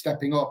be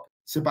stepping up.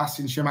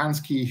 Sebastian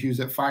Szymanski, who's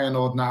at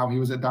Feyenoord now, he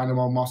was at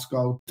Dynamo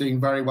Moscow,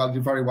 did very well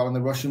in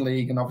the Russian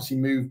league and obviously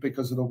moved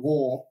because of the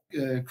war.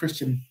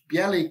 Christian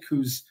Bielik,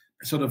 who's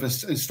sort of a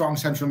strong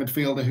central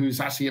midfielder who's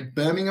actually at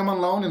Birmingham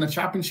on loan in the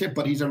Championship,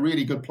 but he's a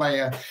really good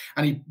player.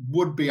 And he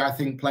would be, I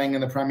think, playing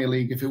in the Premier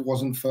League if it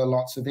wasn't for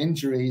lots of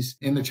injuries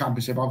in the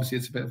Championship. Obviously,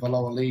 it's a bit of a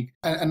lower league.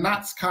 And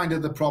that's kind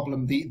of the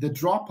problem. The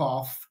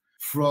drop-off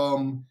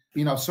from,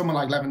 someone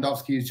like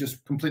Lewandowski who's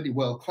just completely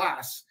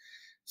world-class,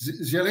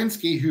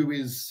 Zielinski, who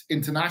is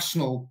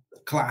international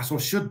class or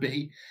should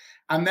be,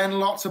 and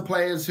then lots of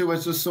players who are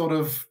just sort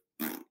of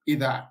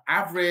either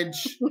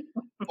average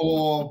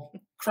or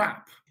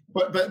crap.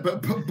 But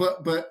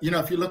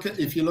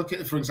if you look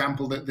at for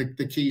example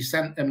the key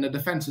centre, the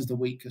defence is the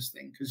weakest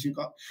thing because you've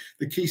got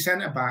the key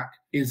centre back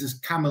is this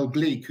Kamil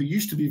Glik, who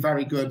used to be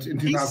very good in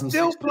 2016. He's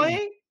still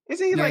playing?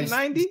 Isn't he like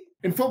 90?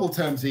 In football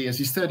terms, he is.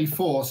 He's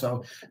 34.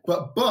 So,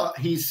 but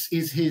his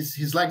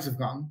legs have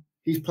gone.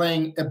 He's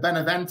playing at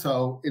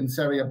Benevento in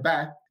Serie B.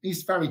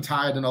 He's very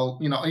tired and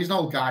old. He's an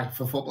old guy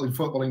for football in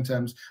footballing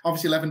terms.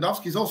 Obviously,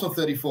 Lewandowski is also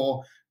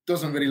 34.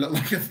 Doesn't really look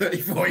like a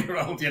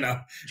 34-year-old,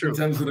 True. In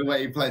terms of the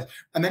way he plays.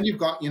 And then you've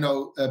got,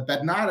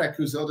 Bednarek,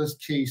 who's the other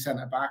key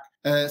centre-back.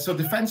 So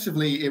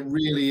defensively, it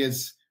really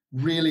is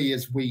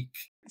weak.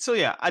 So,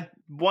 yeah, I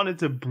wanted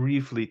to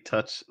briefly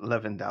touch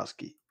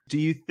Lewandowski. Do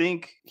you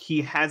think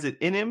he has it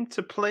in him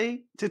to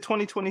play to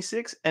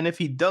 2026? And if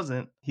he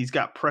doesn't, he's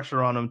got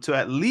pressure on him to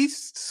at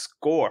least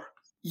score.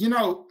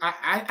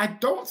 I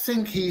don't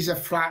think he's a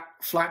flat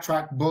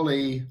track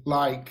bully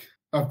like...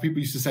 people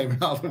used to say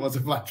Ronaldo was a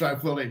flat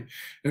track bully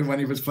when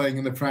he was playing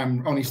in the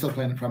Prem. Only still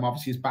playing in the Prem.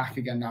 Obviously, he's back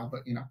again now,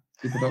 but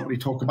people don't really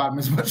talk about him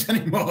as much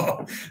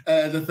anymore.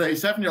 The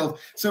 37-year-old.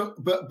 So,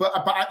 but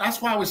that's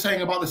why I was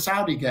saying about the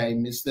Saudi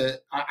game is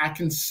that I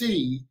can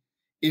see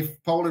if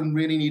Poland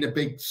really need a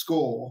big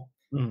score.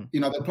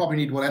 They'll probably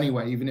need one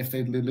anyway, even if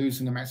they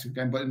lose in the Mexico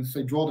game. But if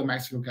they draw the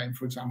Mexico game,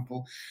 for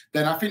example,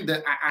 then I think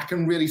that I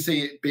can really see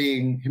it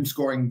being him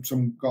scoring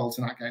some goals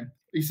in that game.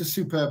 He's a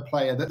superb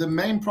player. The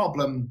main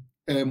problem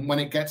when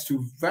it gets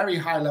to very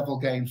high-level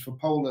games for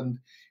Poland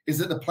is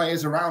that the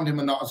players around him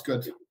are not as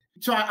good.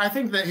 So I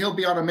think that he'll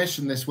be on a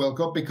mission this World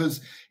Cup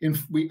because,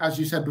 as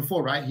you said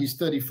before, right, he's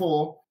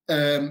 34.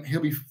 He'll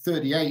be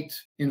 38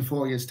 in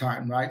 4 years'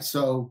 time, right?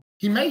 So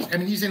he may,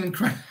 and he's in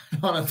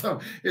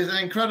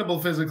incredible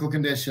physical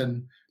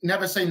condition.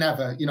 Never say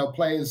never.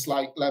 Players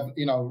like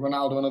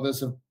Ronaldo and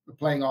others are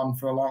playing on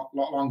for a lot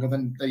longer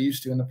than they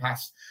used to in the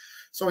past.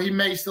 So he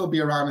may still be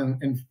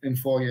around in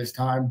 4 years'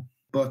 time,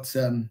 but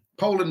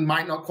Poland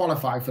might not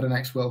qualify for the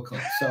next World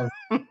Cup. So,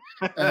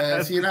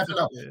 so you never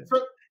know.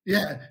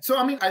 So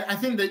I mean, I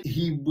think that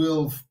he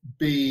will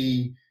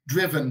be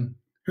driven.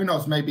 Who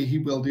knows? Maybe he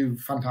will do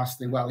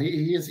fantastically well.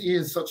 He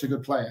is such a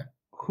good player.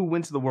 Who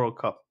wins the World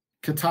Cup?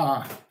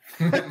 Qatar.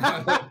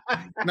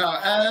 No,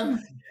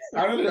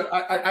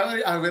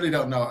 I really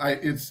don't know. I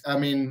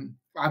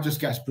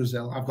just guess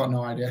Brazil. I've got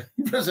no idea.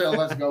 Brazil,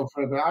 let's go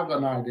for it. I've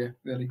got no idea,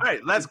 really. All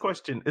right, last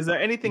question. Is there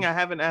anything I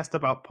haven't asked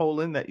about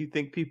Poland that you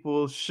think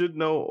people should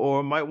know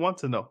or might want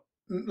to know?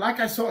 Like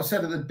I sort of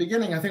said at the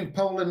beginning, I think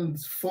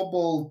Poland's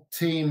football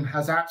team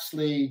has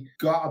actually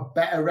got a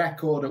better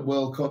record at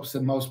World Cups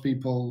than most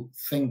people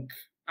think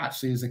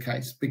actually is the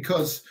case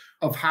because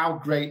of how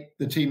great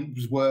the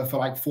teams were for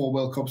like 4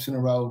 World Cups in a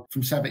row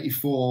from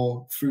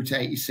 74 through to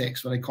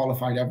 86, where they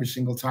qualified every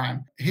single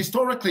time.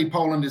 Historically,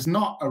 Poland is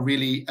not a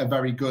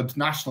very good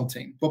national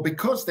team, but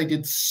because they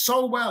did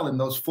so well in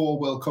those 4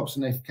 World Cups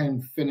and they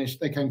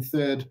came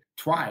third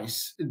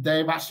twice,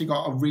 they've actually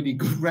got a really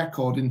good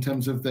record in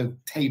terms of the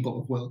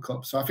table of World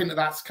Cups. So I think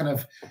that's kind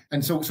of,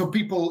 and so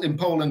people in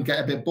Poland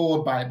get a bit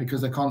bored by it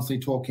because they're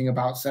constantly talking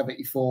about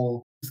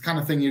 74. It's the kind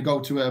of thing you go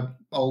to a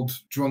old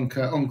drunk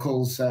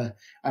uncles and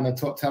they're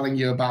telling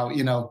you about,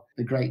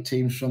 the great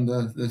teams from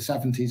the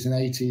 70s and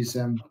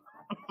 80s.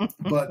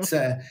 But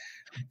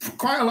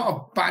quite a lot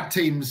of bad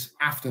teams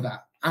after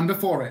that and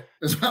before it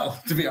as well,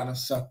 to be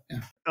honest. So, yeah.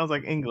 Sounds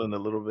like England a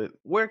little bit.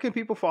 Where can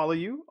people follow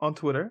you on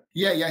Twitter?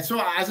 Yeah. So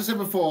as I said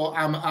before,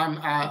 I'm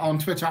on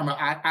Twitter. I'm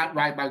at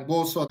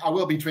RightBackWolves. So I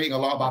will be tweeting a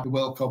lot about the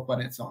World Cup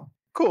when it's on.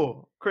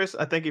 Cool. Chris,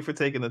 I thank you for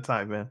taking the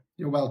time, man.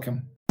 You're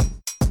welcome.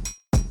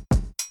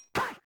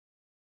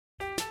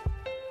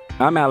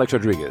 I'm Alex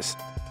Rodriguez.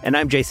 And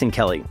I'm Jason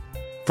Kelly.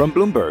 From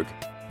Bloomberg,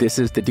 this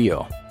is The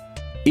Deal.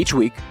 Each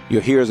week,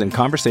 you'll hear us in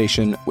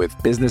conversation with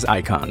business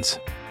icons.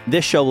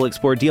 This show will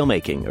explore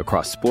deal-making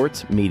across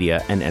sports,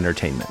 media, and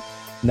entertainment.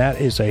 That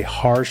is a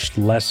harsh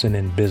lesson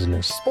in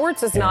business.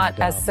 Sports is not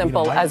as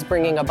simple as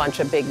bringing a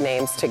bunch of big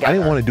names together. I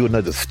didn't want to do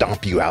another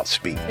stomp you out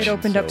speech. It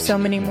opened up so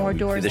many more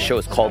doors. The show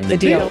is called The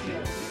Deal.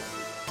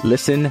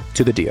 Listen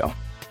to The Deal.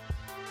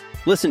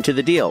 Listen to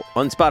The Deal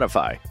on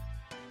Spotify.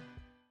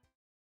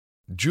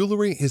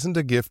 Jewelry isn't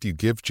a gift you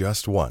give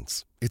just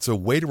once. It's a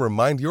way to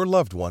remind your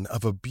loved one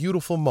of a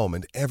beautiful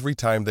moment every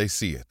time they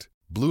see it.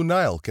 Blue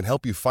Nile can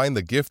help you find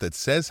the gift that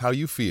says how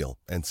you feel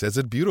and says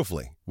it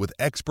beautifully, with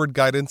expert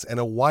guidance and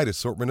a wide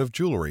assortment of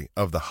jewelry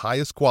of the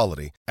highest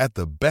quality at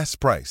the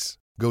best price.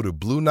 Go to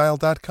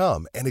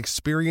BlueNile.com and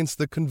experience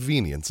the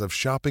convenience of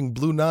shopping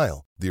Blue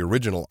Nile, the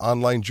original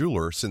online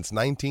jeweler since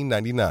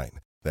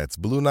 1999. That's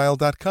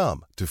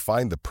BlueNile.com to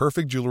find the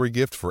perfect jewelry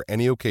gift for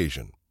any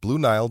occasion.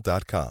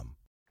 BlueNile.com.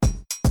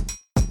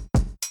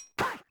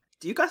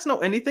 Do you guys know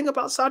anything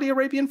about Saudi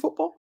Arabian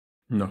football?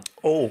 No.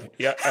 Oh,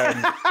 yeah.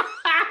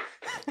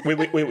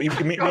 Wait. You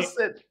mean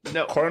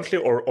no. Currently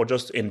or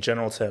just in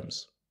general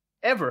terms?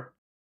 Ever.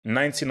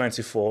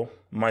 1994,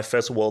 my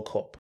first World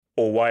Cup.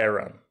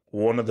 Owairan,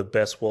 one of the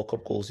best World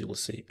Cup goals you will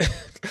see.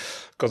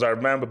 Because I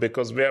remember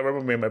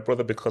me and my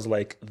brother, because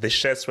like the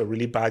shirts were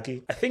really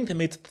baggy. I think they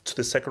made it to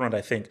the second round,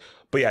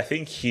 But yeah, I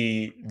think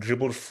he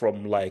dribbled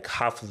from like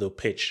half of the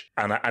pitch.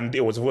 And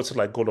it was voted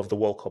like goal of the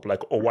World Cup, like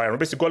Owairan.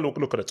 Basically, go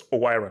look at it.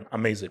 Owairan,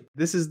 amazing.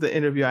 This is the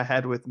interview I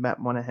had with Matt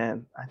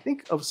Monahan, I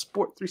think of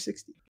Sport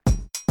 360.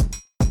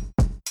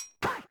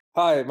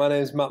 Hi, my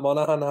name is Matt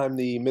Monahan. I'm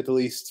the Middle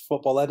East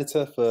football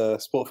editor for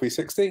Sport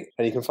 360,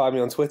 and you can find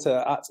me on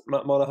Twitter at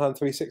Matt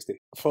Monahan360.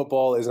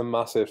 Football is a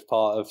massive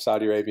part of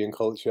Saudi Arabian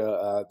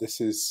culture.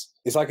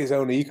 It's like its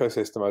own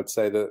ecosystem, I'd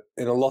say, that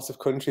in a lot of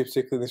countries,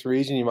 particularly in this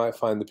region, you might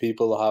find the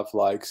people have,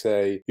 like,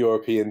 say,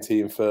 European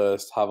team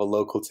first, have a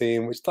local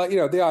team, which, like,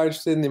 they are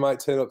interested in. They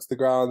might turn up to the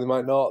ground, they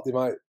might not. They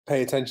might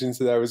pay attention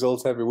to their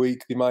results every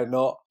week, they might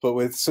not. But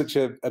with such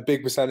a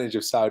big percentage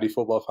of Saudi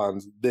football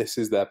fans, this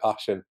is their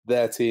passion.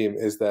 Their team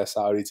is their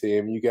Saudi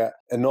team. You get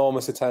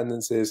enormous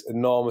attendances,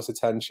 enormous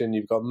attention.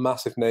 You've got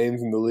massive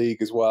names in the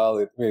league as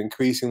well,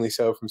 increasingly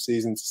so from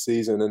season to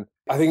season. And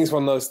I think it's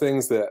one of those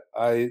things that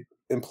I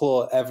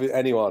implore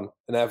anyone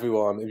and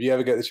everyone, if you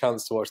ever get the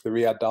chance to watch the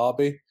Riyadh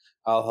derby,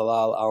 Al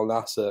Hilal, Al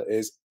Nassr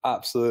is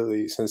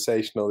absolutely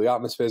sensational. The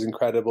atmosphere is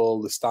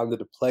incredible. The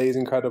standard of play is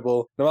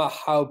incredible. No matter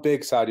how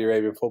big Saudi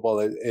Arabian football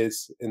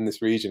is in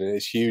this region, and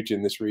it's huge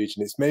in this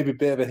region, it's maybe a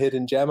bit of a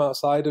hidden gem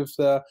outside of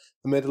the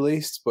Middle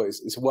East, but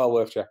it's well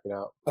worth checking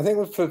out. I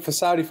think for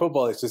Saudi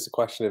football, it's just a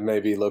question of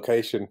maybe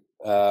location.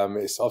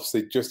 It's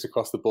obviously just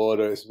across the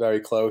border. It's very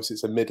close.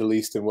 It's a Middle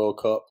Eastern World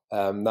Cup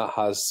that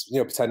has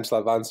potential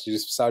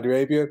advantages for Saudi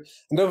Arabia.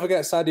 And don't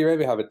forget, Saudi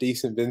Arabia have a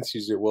decent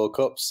vintage at World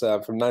Cups.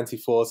 From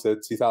 94 to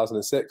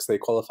 2006, they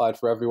qualified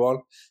for everyone.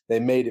 They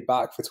made it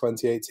back for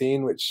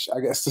 2018, which I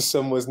guess to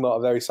some was not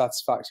a very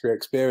satisfactory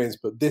experience.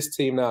 But this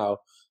team now,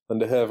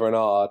 under Hervé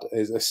Renard,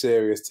 is a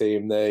serious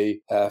team. They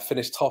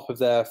finished top of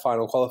their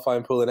final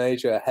qualifying pool in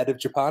Asia, ahead of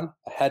Japan,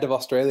 ahead of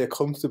Australia,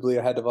 comfortably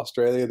ahead of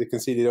Australia. They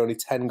conceded only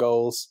 10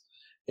 goals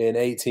in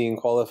 18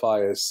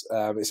 qualifiers.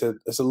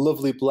 It's a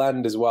lovely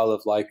blend as well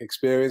of like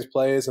experienced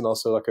players and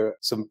also like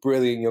some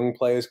brilliant young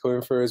players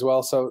coming through as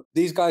well. So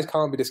these guys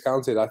can't be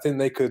discounted. I think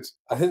they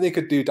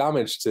could do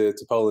damage to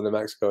Poland and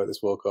Mexico at this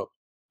World Cup.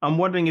 I'm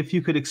wondering if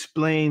you could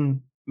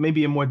explain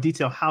maybe in more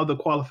detail how the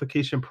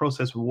qualification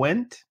process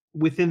went.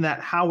 Within that,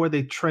 how are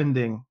they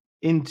trending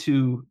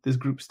into this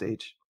group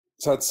stage?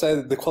 So I'd say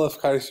that the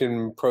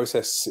qualification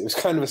process, it was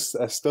kind of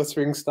a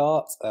stuttering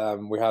start.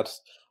 We had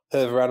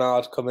Hervé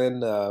Renard come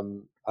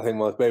in. I think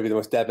maybe the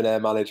most debonair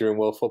manager in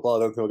world football. I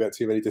don't think we'll get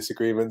too many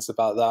disagreements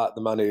about that.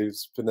 The man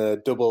who's been a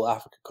double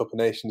Africa Cup of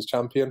Nations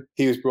champion.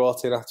 He was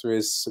brought in after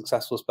his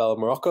successful spell in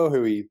Morocco,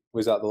 who he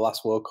was at the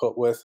last World Cup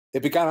with.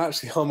 It began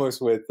actually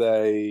almost with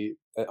a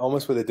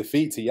almost with a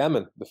defeat to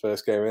Yemen the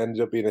first game. It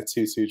ended up being a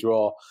 2-2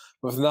 draw.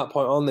 But from that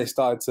point on, they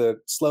started to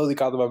slowly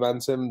gather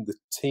momentum. The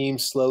team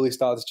slowly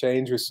started to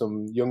change with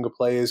some younger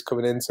players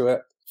coming into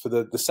it. For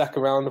the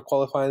second round of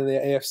qualifying in the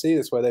AFC,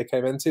 that's where they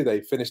came into.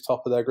 They finished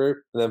top of their group.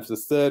 And then for the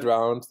third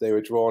round, they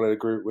were drawn in a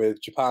group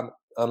with Japan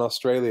and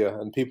Australia.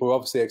 And people were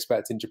obviously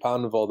expecting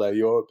Japan with all their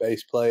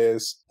Europe-based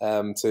players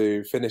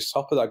to finish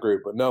top of that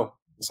group. But no,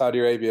 Saudi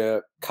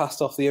Arabia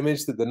cast off the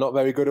image that they're not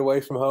very good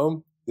away from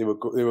home. They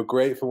were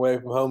great from away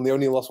from home. They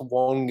only lost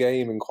one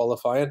game in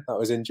qualifying. That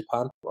was in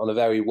Japan on a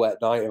very wet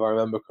night, if I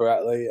remember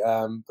correctly.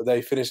 But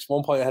they finished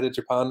 1 point ahead of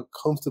Japan,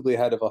 comfortably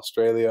ahead of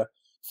Australia.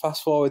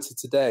 Fast forward to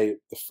today,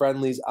 the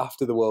friendlies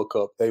after the World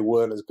Cup, they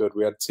weren't as good.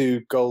 We had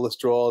 2 goalless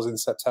draws in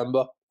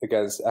September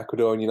against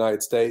Ecuador and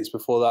United States.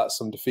 Before that,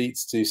 some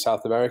defeats to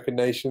South American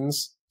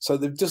nations. So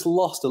they've just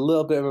lost a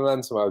little bit of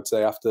momentum, I would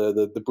say, after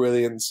the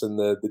brilliance and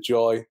the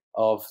joy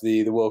of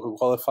the World Cup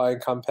qualifying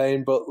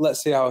campaign. But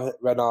let's see how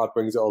Renard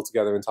brings it all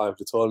together in time for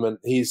the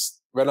tournament.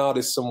 Renard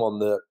is someone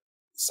that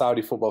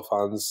Saudi football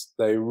fans,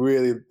 they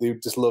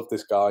just love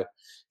this guy.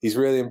 He's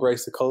really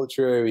embraced the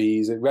culture.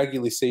 He's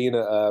regularly seen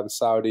at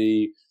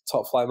Saudi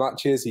top flight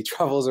matches. He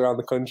travels around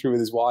the country with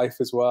his wife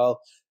as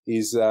well.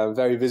 He's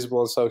very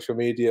visible on social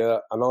media,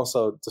 and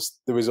also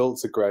just the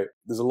results are great.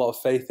 There's a lot of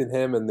faith in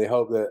him, and they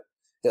hope that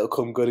it'll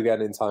come good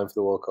again in time for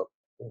the World Cup.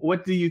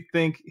 What do you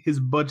think his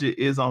budget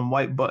is on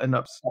white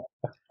button-ups?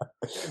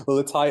 Well,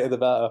 the tighter the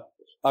better.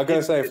 I'm going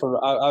to say,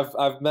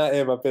 I've met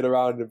him, I've been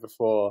around him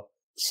before.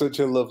 Such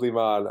a lovely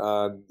man,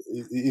 and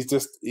he's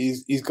just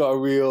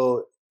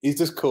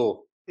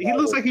cool. He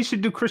looks like he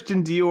should do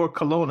Christian Dior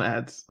cologne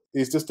ads.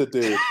 He's just a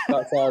dude.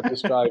 That's how I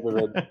describe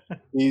him.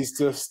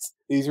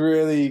 He's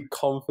really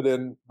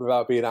confident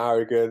without being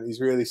arrogant.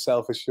 He's really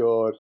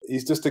self-assured.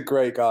 He's just a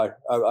great guy.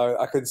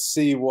 I can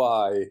see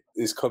why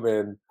he's come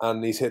in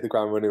and he's hit the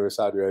ground running with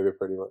Saudi Arabia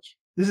pretty much.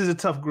 This is a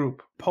tough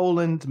group.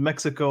 Poland,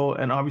 Mexico,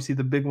 and obviously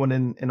the big one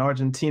in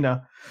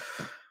Argentina.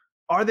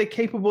 Are they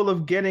capable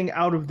of getting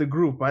out of the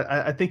group?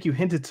 I think you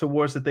hinted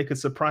towards that they could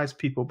surprise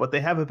people, but they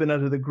haven't been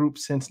out of the group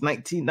since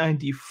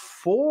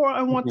 1994,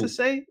 I want to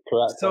say.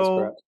 Correct. So that's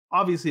correct.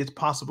 Obviously it's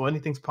possible.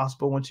 Anything's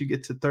possible once you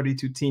get to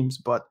 32 teams,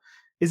 but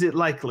is it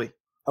likely?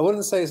 I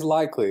wouldn't say it's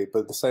likely,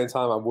 but at the same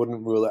time, I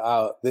wouldn't rule it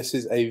out. This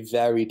is a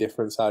very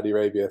different Saudi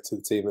Arabia to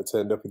the team that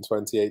turned up in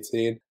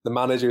 2018. The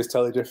manager is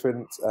totally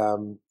different.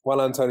 Juan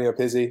Antonio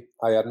Pizzi,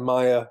 I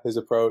admire his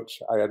approach.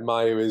 I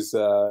admire his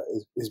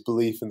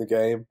belief in the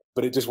game,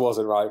 but it just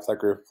wasn't right for that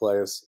group of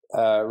players.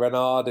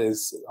 Renard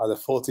is either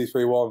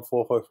 4-2-3-1,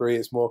 4-4-3.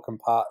 It's more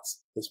compact.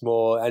 It's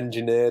more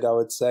engineered, I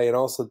would say. And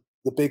also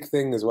the big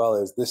thing as well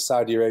is this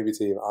Saudi Arabia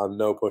team are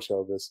no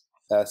pushovers.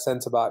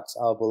 Centre-backs,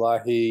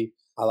 Al-Bulahi,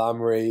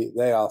 Al-Amri,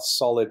 they are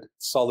solid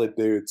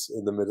dudes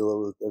in the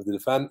middle of the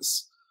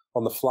defence.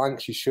 On the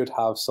flanks, you should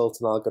have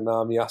Sultan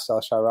Al-Ghanam, Yasser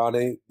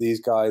Al-Shahrani.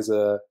 These guys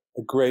are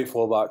great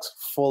fullbacks,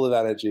 full of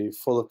energy,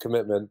 full of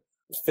commitment.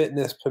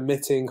 Fitness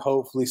permitting,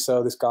 hopefully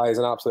so. This guy is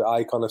an absolute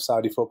icon of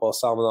Saudi football,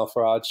 Salman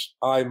Al-Faraj.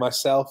 I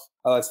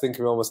like to think of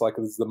him almost like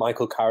the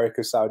Michael Carrick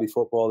of Saudi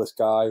football, this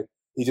guy.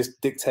 He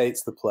just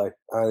dictates the play,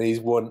 and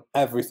he's won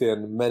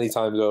everything many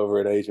times over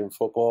in Asian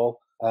football.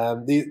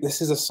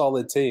 This is a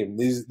solid team.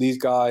 These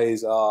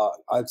guys are,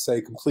 I'd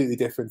say, completely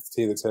different to the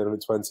team that turned up in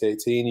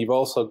 2018. You've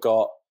also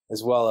got,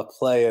 as well, a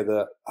player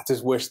that I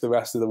just wish the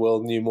rest of the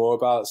world knew more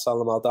about,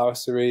 Salam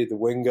Al-Dawsari, the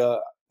winger.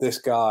 This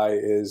guy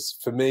is,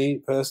 for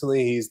me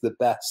personally, he's the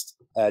best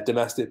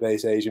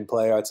domestic-based Asian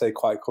player, I'd say,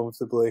 quite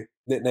comfortably.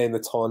 Nicknamed the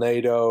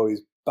Tornado.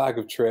 He's bag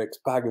of tricks,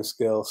 bag of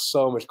skill,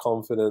 so much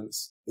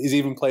confidence. He's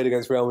even played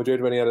against Real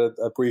Madrid when he had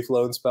a brief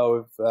loan spell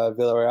with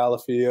Villarreal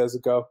a few years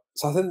ago.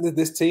 So I think that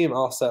this team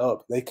are set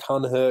up. They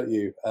can hurt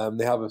you.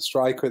 They have a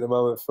striker at the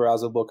moment,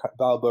 Faraz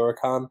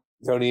Al-Barakan.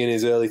 He's only in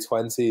his early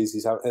 20s.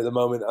 He's at the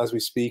moment, as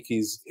we speak,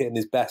 he's hitting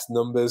his best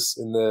numbers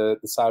in the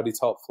Saudi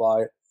top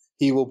flight.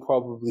 He will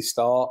probably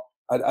start.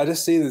 I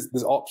just see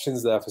there's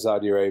options there for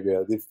Saudi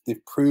Arabia.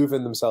 They've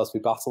proven themselves to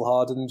be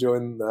battle-hardened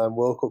during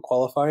World Cup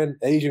qualifying.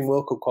 Asian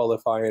World Cup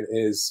qualifying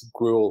is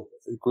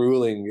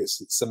grueling.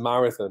 It's a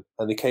marathon,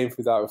 and they came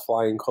through that with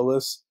flying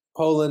colours.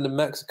 Poland and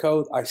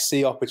Mexico, I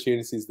see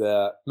opportunities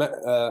there.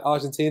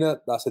 Argentina,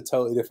 that's a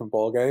totally different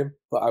ballgame,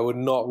 but I would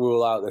not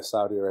rule out this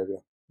Saudi Arabia.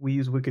 We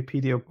use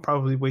Wikipedia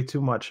probably way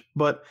too much,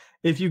 but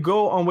if you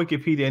go on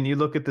Wikipedia and you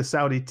look at the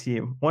Saudi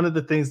team, one of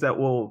the things that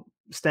will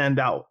stand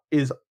out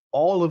is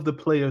all of the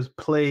players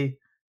play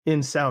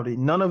in Saudi.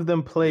 None of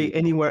them play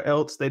anywhere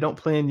else. They don't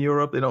play in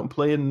Europe. They don't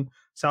play in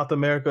South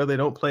America. They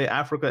don't play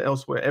Africa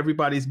elsewhere.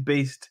 Everybody's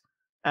based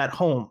at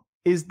home.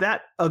 Is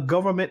that a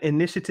government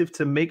initiative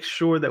to make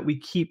sure that we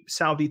keep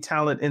Saudi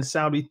talent in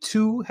Saudi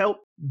to help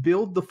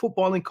build the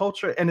footballing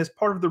culture? And is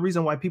part of the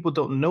reason why people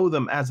don't know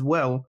them as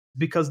well,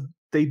 because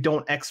they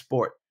don't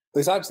export?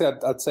 It's actually,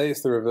 I'd say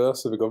it's the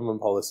reverse of a government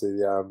policy.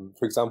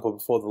 For example,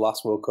 before the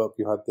last World Cup,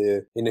 you had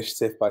the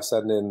initiative by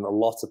sending a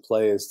lot of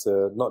players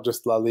to not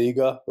just La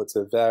Liga, but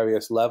to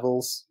various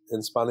levels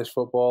in Spanish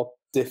football.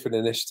 Different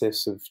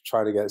initiatives of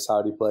trying to get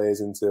Saudi players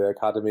into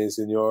academies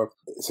in Europe.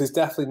 So it's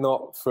definitely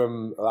not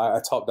from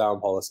a top-down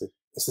policy.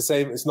 it's the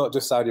same. It's not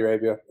just Saudi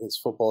Arabia. It's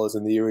footballers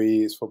in the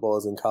UAE. It's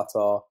footballers in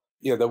Qatar.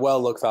 They're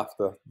well looked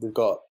after. They've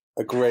got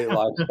a great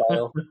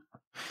lifestyle.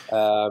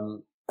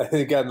 And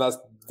again, that's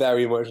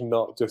very much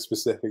not just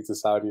specific to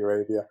Saudi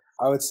Arabia.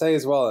 I would say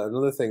as well,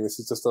 another thing, this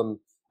is just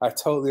I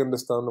totally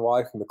understand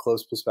why from the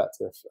club's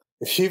perspective.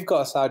 If you've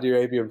got a Saudi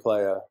Arabian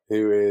player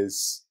who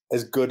is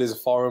as good as a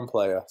foreign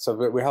player, so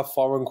we have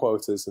foreign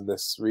quotas in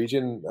this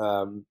region.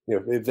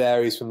 It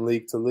varies from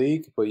league to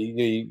league, but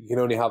you can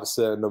only have a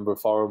certain number of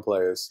foreign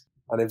players.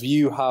 And if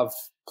you have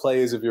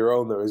players of your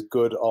own that are as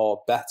good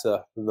or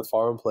better than the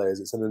foreign players,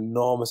 it's an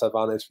enormous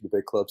advantage for the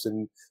big clubs.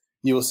 And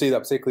you will see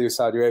that particularly with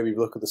Saudi Arabia. If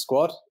you look at the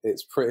squad,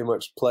 it's pretty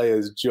much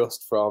players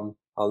just from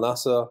Al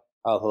Nassr,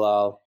 Al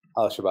Hilal,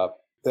 Al Shabab.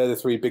 They're the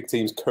three big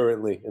teams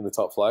currently in the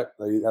top flight.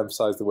 I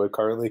emphasize the word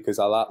currently because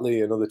Al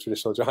Ahly, another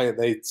traditional giant,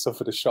 they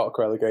suffered a shock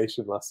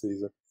relegation last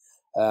season.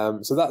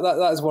 So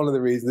that is one of the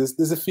reasons.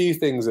 There's a few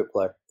things at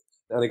play.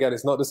 And again,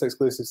 it's not just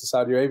exclusive to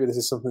Saudi Arabia. This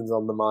is something that's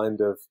on the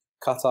mind of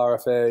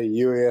Qatar FA,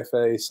 UAE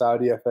FA,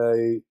 Saudi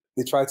FA.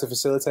 They try to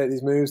facilitate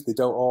these moves. They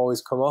don't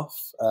always come off.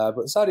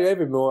 But Saudi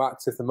Arabia are more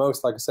active than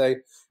most, like I say,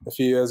 a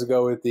few years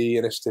ago with the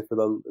initiative for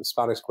the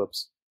Spanish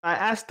clubs. I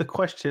asked the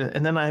question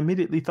and then I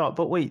immediately thought,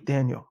 but wait,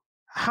 Daniel,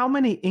 how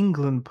many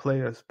England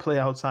players play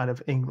outside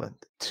of England?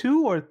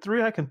 2 or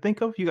 3 I can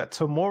think of. You got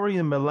Tomori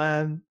in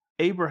Milan,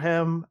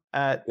 Abraham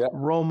at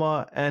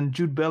Roma, and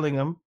Jude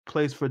Bellingham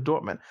plays for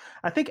Dortmund.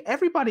 I think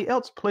everybody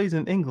else plays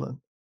in England.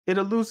 It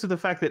alludes to the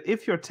fact that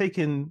if you're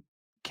taken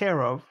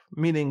care of,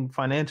 meaning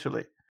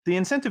financially, the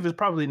incentive is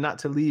probably not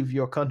to leave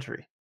your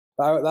country.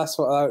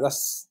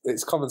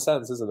 It's common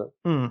sense, isn't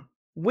it?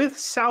 With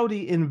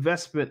Saudi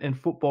investment in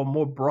football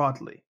more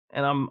broadly,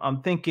 and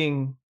I'm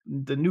thinking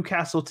the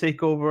Newcastle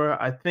takeover.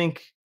 I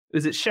think,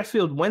 is it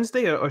Sheffield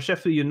Wednesday or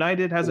Sheffield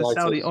United has a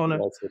Saudi owner?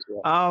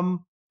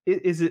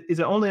 Is it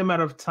only a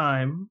matter of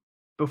time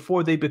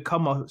before they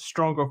become a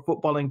stronger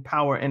footballing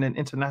power in an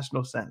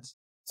international sense?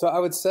 So I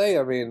would say,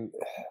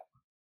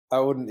 I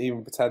wouldn't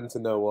even pretend to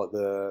know what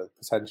the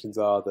pretensions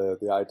are,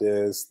 the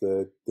ideas,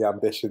 the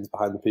ambitions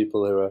behind the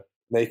people who are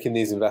making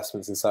these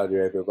investments in Saudi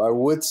Arabia. But I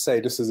would say,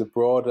 just as a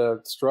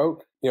broader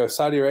stroke,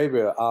 Saudi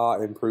Arabia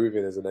are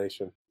improving as a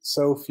nation.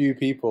 So few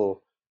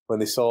people, when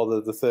they saw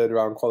the third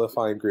round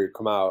qualifying group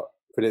come out,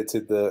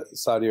 predicted that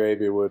Saudi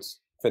Arabia would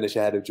finish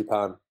ahead of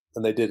Japan,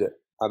 and they did it.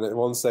 And at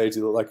one stage,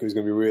 it looked like it was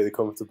going to be really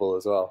comfortable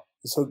as well.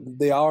 So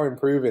they are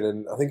improving,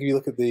 and I think if you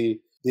look at the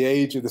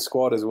age of the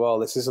squad as well,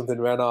 this is something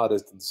Renard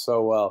has done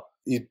so well.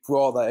 He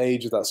brought that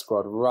age of that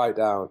squad right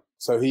down.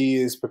 So he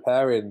is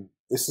preparing.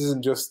 This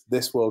isn't just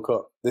this World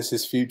Cup. This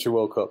is future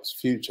World Cups,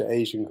 future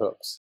Asian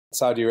Cups.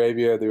 Saudi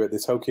Arabia, they were at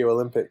the Tokyo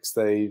Olympics.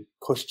 They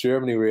pushed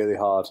Germany really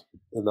hard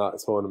in that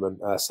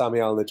tournament. Sami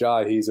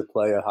Al-Najai, he's a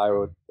player I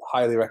would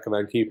highly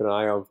recommend keeping an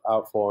eye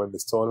out for in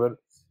this tournament.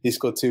 He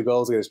scored 2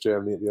 goals against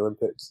Germany at the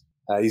Olympics.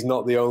 He's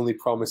not the only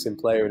promising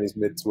player in his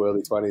mid to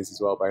early 20s as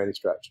well, by any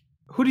stretch.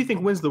 Who do you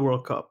think wins the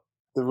World Cup?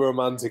 The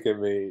romantic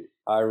in me,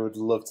 I would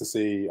love to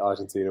see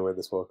Argentina win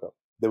this World Cup.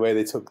 The way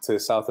they took to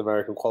South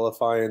American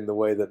qualifying, the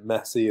way that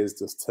Messi has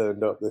just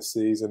turned up this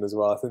season as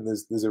well. I think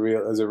there's a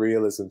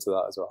realism to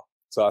that as well.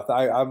 So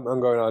I'm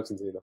going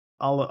Argentina.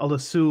 I'll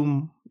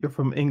assume you're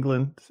from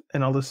England,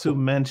 and I'll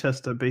assume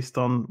Manchester based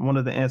on one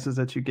of the answers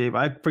that you gave.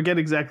 I forget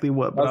exactly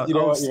what, but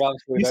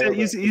you said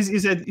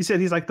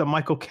he's like the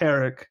Michael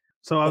Carrick.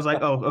 So I was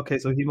like, oh, okay,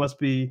 so he must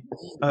be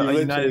a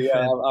United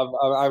fan.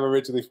 I'm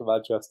originally from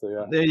Manchester,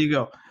 yeah. There you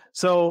go.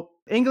 So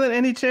England,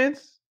 any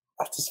chance?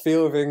 I just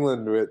feel with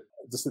England, we're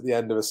just at the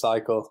end of a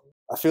cycle.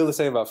 I feel the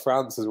same about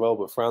France as well,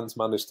 but France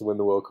managed to win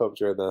the World Cup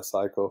during their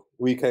cycle.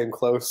 We came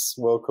close,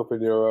 World Cup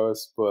and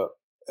Euros, but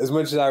as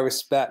much as I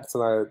respect,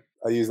 and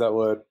I use that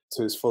word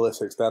to its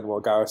fullest extent,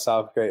 what Gareth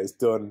Southgate has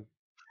done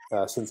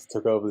since he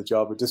took over the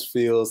job, it just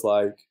feels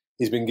like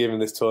he's been given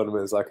this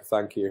tournament as like a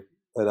thank you.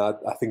 And I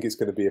think it's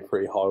going to be a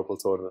pretty horrible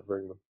tournament for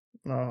England.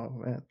 Oh,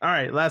 man. All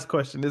right, last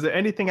question. Is there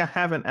anything I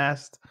haven't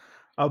asked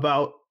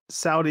about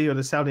Saudi or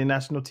the Saudi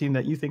national team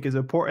that you think is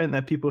important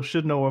that people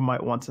should know or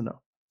might want to know?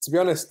 To be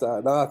honest,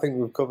 no, I think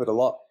we've covered a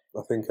lot.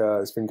 I think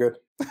it's been good.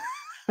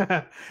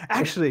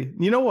 Actually,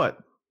 you know what?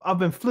 I've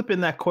been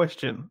flipping that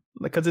question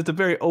because it's a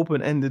very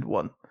open-ended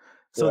one.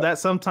 So that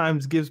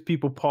sometimes gives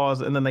people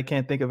pause and then they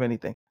can't think of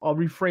anything. I'll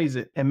rephrase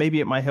it and maybe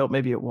it might help,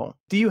 maybe it won't.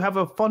 Do you have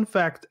a fun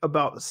fact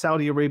about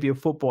Saudi Arabia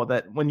football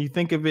that when you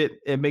think of it,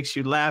 it makes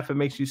you laugh, it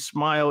makes you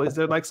smile? Is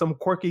there like some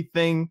quirky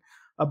thing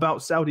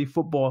about Saudi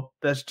football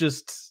that's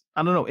just,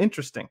 I don't know,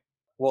 interesting?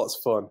 What's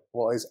fun?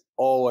 What is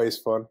always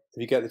fun?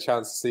 If you get the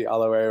chance to see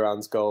Alo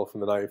Eiran's goal from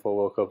the 94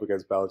 World Cup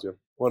against Belgium.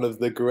 One of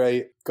the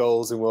great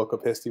goals in World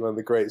Cup history, one of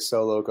the great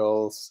solo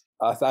goals.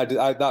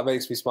 That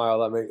makes me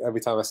smile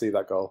every time I see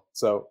that goal.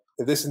 So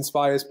if this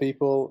inspires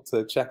people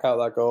to check out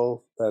that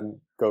goal, then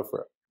go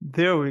for it.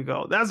 There we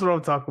go. That's what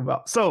I'm talking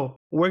about. So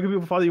where can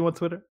people follow you on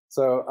Twitter?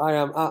 So I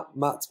am at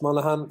Matt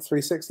Monaghan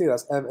 360.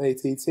 That's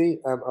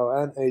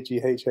MattMonaghan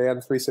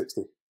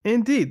 360.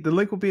 Indeed. The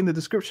link will be in the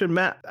description.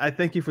 Matt, I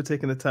thank you for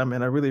taking the time,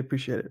 man. I really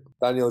appreciate it.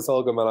 Daniel, it's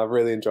all good, man. I've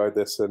really enjoyed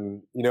this.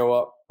 And you know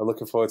what? I'm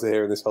looking forward to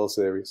hearing this whole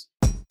series.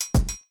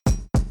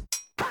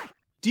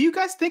 Do you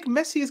guys think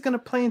Messi is going to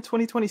play in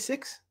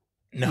 2026?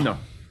 No.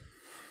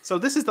 So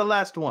this is the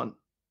last one.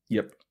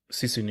 Yep.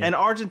 And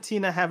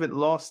Argentina haven't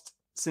lost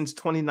since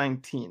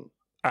 2019.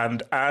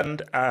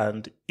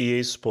 And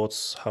EA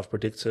Sports have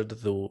predicted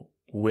the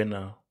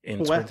winner in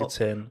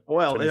 2010.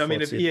 Well, I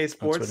mean, if EA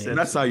Sports said,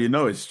 that's how you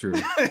know it's true.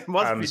 It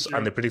must be true.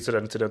 And they predicted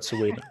Argentina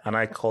to win, and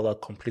I call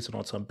that complete and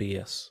utter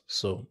BS.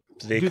 So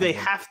do they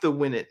have to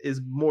win it?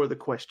 Is more the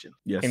question.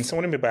 Yes. And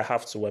someone by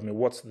have to. I mean,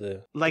 what's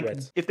the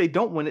if they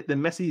don't win it,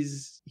 then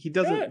he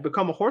doesn't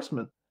become a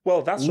horseman.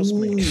 Well, that's just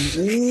me.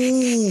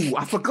 Ooh,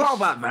 I forgot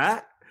about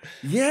that.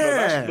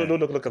 Yeah. No,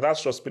 look,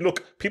 that's just me.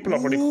 Look, people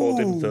have already called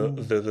him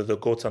the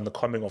GOAT and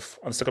the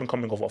second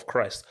coming of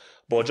Christ.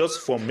 But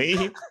just for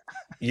me,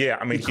 yeah,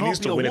 I mean, he needs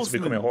to win it to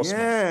become a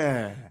horseman.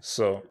 Yeah.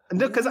 So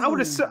because I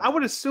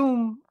would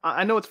assume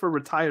I know it's for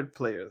retired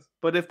players,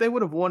 but if they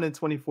would have won in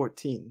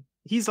 2014,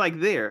 he's like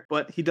there,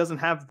 but he doesn't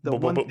have the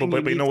one thing.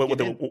 But you know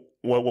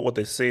what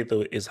they say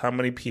though is how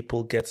many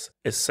people get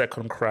a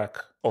second crack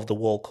of the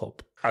World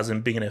Cup, as in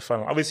being in a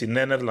final. Obviously, in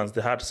the Netherlands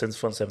they had since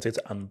 2017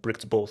 and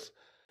bricked both.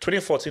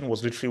 2014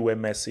 was literally where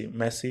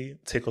Messi,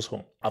 take us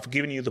home. I've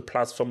given you the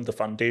platform, the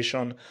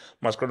foundation.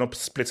 Mascherano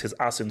split his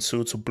ass in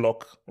two to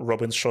block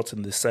Robin's shot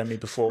in the semi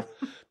before.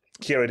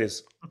 Here it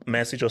is.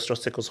 Messi just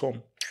take us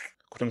home.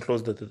 Couldn't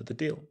close the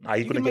deal. Are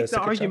you going to get a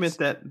second argument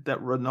chance? that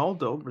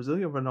Ronaldo,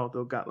 Brazilian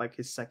Ronaldo, got like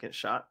his second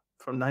shot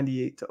from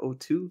 98 to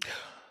 02?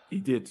 He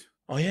did.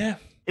 Oh, yeah.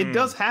 It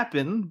does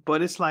happen,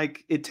 but it's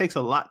like it takes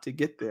a lot to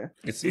get there.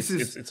 It's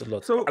a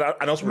lot. So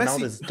and also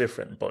Ronaldo is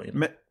different, but you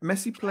know.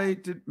 Messi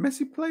played. Did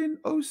Messi play in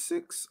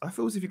 06? I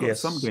feel as if he got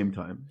some game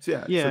time.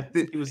 So, yeah.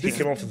 So he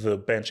came off the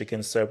bench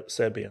against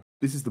Serbia.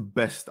 This is the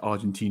best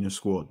Argentina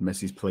squad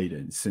Messi's played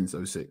in since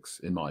 06,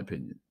 in my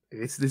opinion.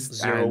 It's this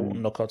 0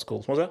 knockout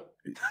goals. What was that?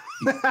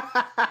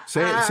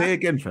 Say it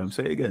again, fam.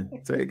 Say it again.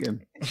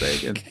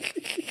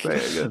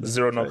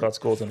 0 knockout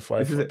goals and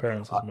 5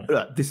 appearances.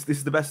 This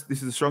is the best.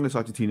 This is the strongest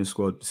Argentina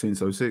squad since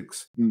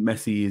 06.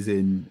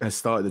 Messi has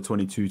started the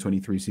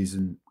 22-23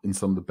 season in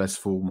some of the best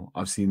form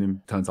I've seen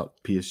him. Turns out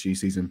PSG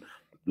season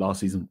last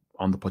season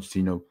under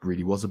Pochettino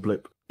really was a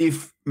blip.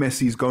 If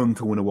Messi's going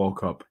to win a World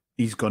Cup,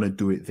 he's going to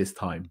do it this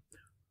time.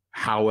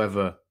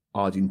 However,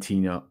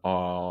 Argentina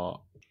are,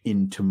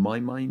 to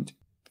my mind,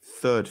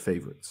 third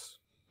favourites.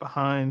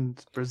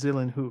 Behind Brazil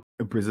and who?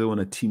 Brazil and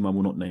a team I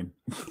will not name.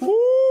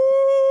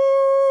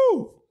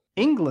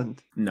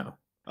 England? No.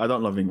 I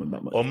don't love England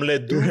that much.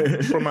 Omelette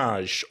du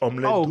fromage.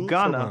 Omelette du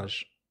Ghana.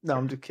 Fromage. No,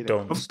 I'm just kidding.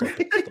 Don't stop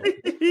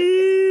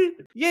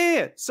it.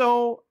 Yeah.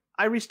 So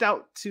I reached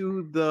out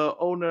to the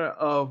owner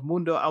of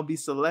Mundo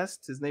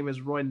Albiceleste. His name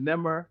is Roy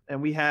Nemmer, and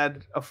we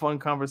had a fun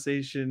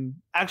conversation.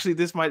 Actually,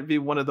 this might be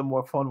one of the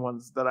more fun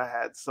ones that I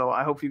had. So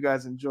I hope you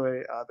guys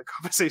enjoy the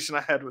conversation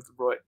I had with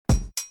Roy.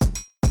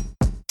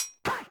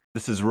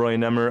 This is Roy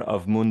Nemmer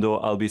of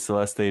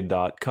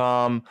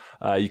MundoAlbiceleste.com.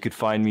 You could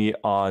find me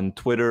on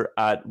Twitter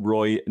at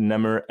Roy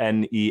Nemmer,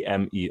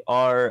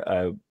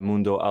 Nemer.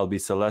 Mundo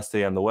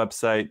Albiceleste on the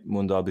website,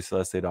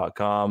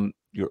 MundoAlbiceleste.com.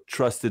 Your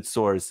trusted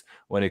source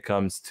when it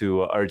comes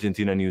to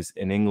Argentina news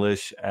in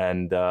English.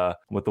 And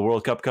with the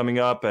World Cup coming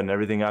up and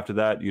everything after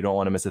that, you don't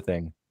want to miss a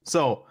thing.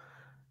 So,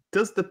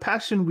 does the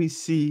passion we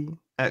see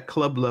at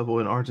club level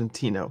in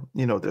Argentina,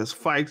 there's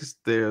fights,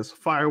 there's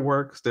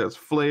fireworks, there's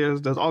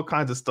flares, there's all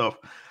kinds of stuff.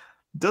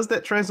 Does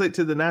that translate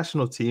to the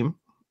national team?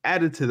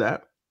 Added to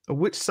that,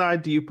 which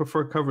side do you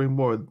prefer covering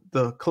more,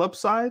 the club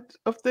side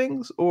of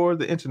things or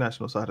the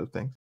international side of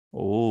things?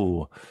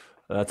 Oh,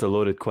 that's a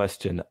loaded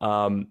question.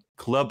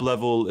 Club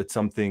level, it's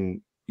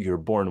something you're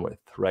born with,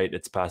 right?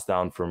 It's passed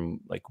down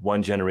from like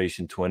one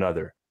generation to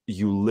another.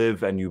 You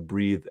live and you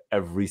breathe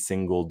every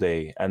single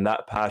day. And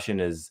that passion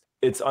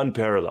it's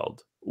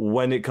unparalleled.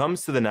 When it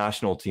comes to the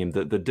national team,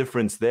 the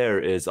difference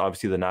there is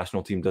obviously the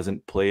national team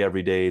doesn't play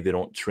every day. They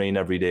don't train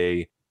every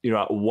day.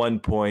 At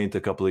one point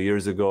a couple of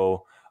years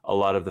ago, a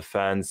lot of the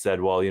fans said,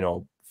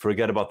 well,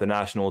 forget about the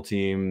national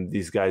team.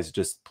 These guys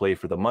just play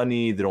for the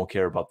money. They don't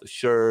care about the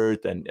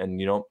shirt. And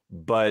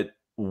but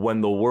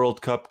when the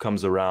World Cup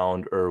comes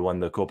around or when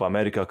the Copa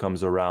America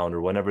comes around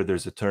or whenever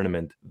there's a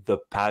tournament, the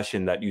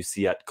passion that you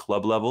see at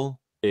club level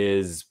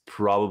is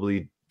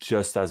probably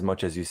just as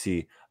much as you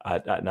see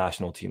at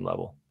national team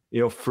level.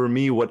 For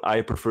me, what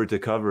I prefer to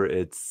cover,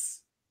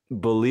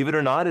 believe it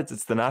or not,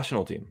 it's the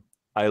national team.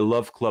 I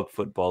love club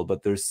football,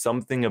 but there's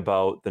something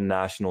about the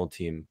national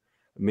team.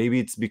 Maybe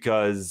it's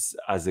because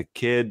as a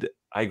kid,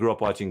 I grew up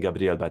watching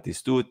Gabriel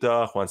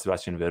Batistuta, Juan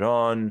Sebastian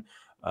Veron,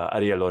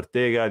 Ariel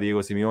Ortega,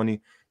 Diego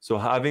Simeone. So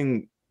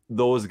having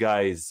those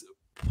guys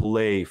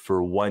play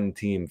for one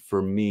team,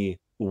 for me,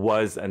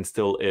 was and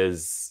still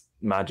is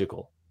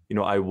magical.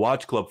 I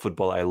watch club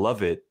football, I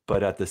love it,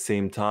 but at the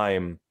same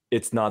time,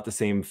 it's not the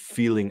same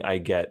feeling I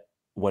get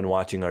when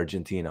watching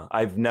Argentina.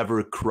 I've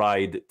never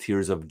cried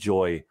tears of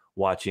joy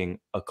watching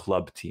a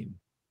club team.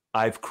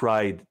 I've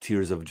cried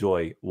tears of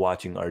joy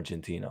watching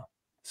Argentina.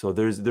 So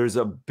there's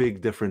a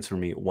big difference for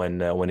me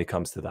when it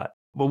comes to that.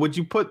 But would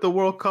you put the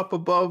World Cup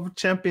above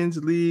Champions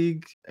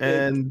League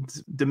and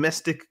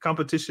domestic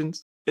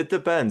competitions? It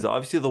depends.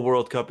 Obviously, the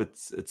World Cup,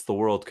 it's the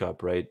World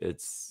Cup, right?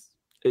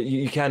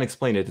 You can't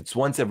explain it. It's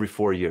once every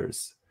 4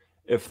 years.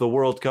 If the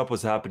World Cup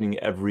was happening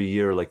every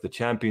year, like the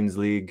Champions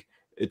League,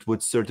 it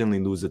would certainly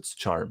lose its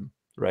charm,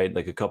 right?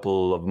 Like a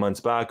couple of months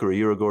back or a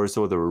year ago or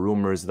so, there were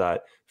rumors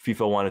that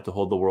FIFA wanted to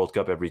hold the World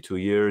Cup every 2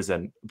 years.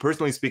 And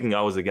personally speaking,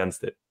 I was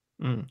against it.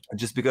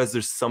 Just because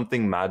there's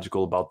something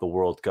magical about the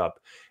World Cup.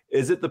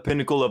 Is it the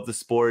pinnacle of the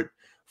sport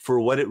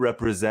for what it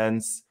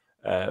represents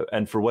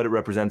and for what it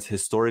represents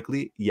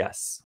historically?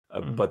 Yes.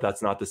 But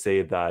that's not to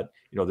say that,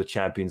 the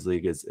Champions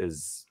League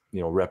is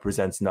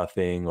represents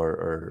nothing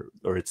or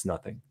it's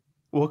nothing.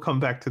 We'll come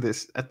back to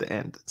this at the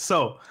end.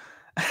 So,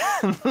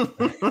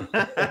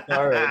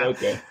 all right,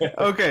 okay.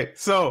 Okay,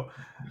 so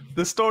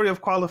the story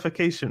of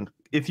qualification,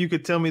 if you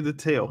could tell me the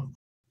tale.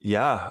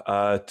 Yeah,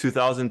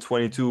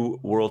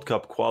 2022 World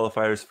Cup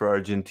qualifiers for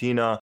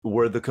Argentina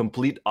were the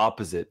complete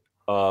opposite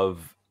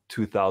of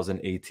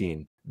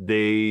 2018.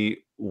 They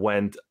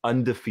went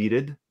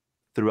undefeated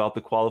throughout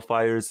the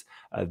qualifiers.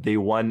 They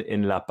won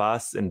in La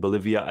Paz in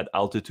Bolivia at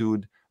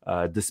altitude,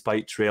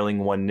 despite trailing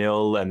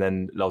 1-0, and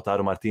then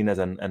Lautaro Martinez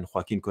and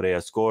Joaquin Correa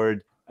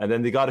scored. And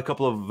then they got a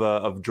couple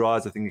of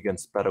draws, I think,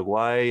 against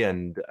Paraguay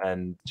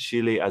and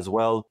Chile as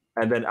well.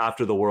 And then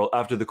after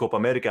the Copa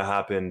America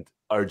happened,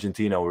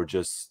 Argentina were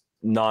just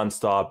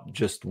nonstop,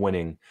 just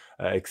winning,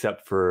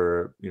 except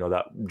for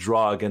that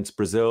draw against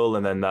Brazil,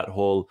 and then that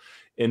whole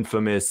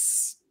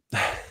infamous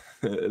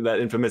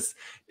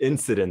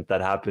incident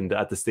that happened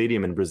at the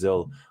stadium in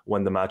Brazil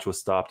when the match was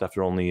stopped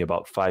after only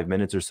about 5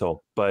 minutes or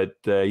so. But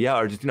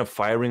Argentina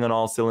firing on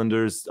all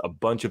cylinders, a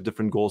bunch of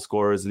different goal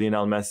scorers: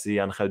 Lionel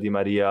Messi, Angel Di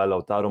Maria,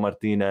 Lautaro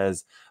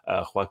Martinez,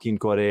 Joaquin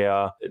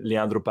Correa,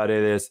 Leandro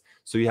Paredes.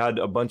 So you had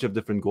a bunch of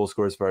different goal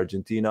scorers for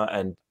Argentina,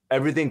 and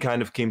everything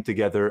kind of came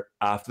together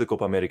after the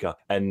Copa America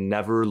and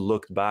never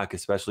looked back,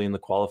 especially in the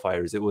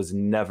qualifiers. It was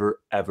never,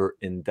 ever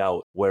in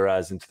doubt.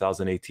 Whereas in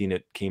 2018,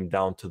 it came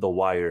down to the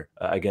wire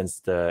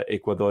against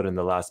Ecuador in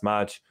the last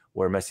match,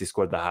 where Messi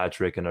scored the hat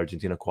trick and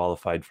Argentina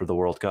qualified for the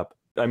World Cup.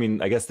 I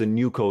mean, I guess the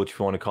new coach, if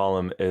you want to call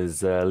him,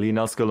 is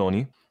Lionel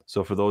Scaloni.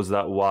 So for those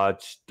that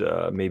watched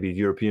maybe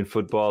European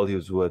football, he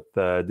was with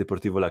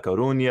Deportivo La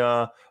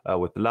Coruña,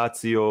 with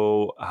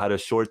Lazio, had a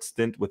short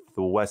stint with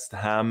the West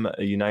Ham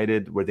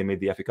United, where they made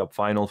the FA Cup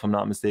final, if I'm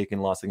not mistaken,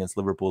 lost against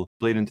Liverpool.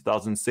 Played in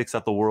 2006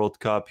 at the World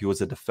Cup. He was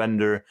a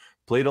defender.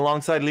 Played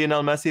alongside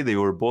Lionel Messi. They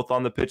were both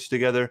on the pitch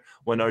together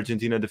when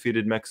Argentina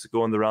defeated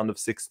Mexico in the round of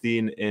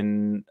 16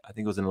 I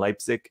think it was in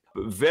Leipzig.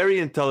 Very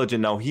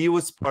intelligent. Now, he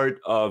was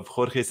part of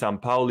Jorge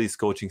Sampaoli's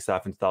coaching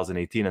staff in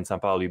 2018, and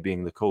Sampaoli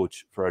being the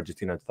coach for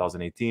Argentina in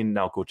 2018,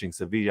 now coaching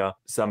Sevilla.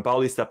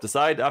 Sampaoli stepped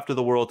aside after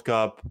the World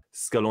Cup.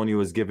 Scaloni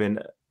was given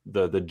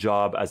the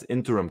job as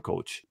interim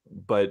coach.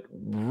 But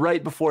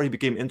right before he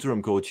became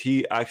interim coach,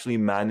 he actually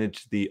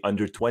managed the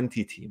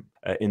under-20 team.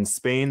 In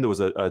Spain, there was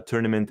a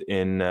tournament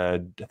in, I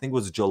think it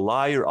was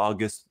July or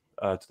August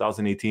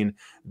 2018,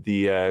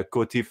 the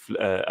Cotif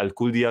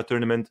Alcudia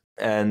tournament.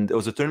 And it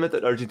was a tournament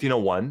that Argentina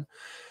won.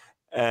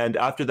 And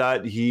after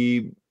that,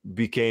 he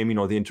became,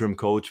 the interim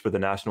coach for the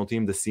national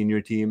team, the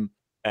senior team.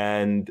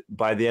 And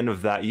by the end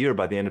of that year,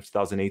 by the end of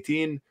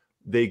 2018,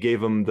 they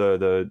gave him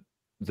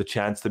the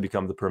chance to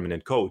become the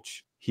permanent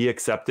coach. He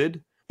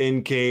accepted.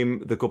 In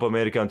came the Copa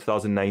America in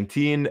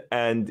 2019.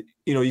 And,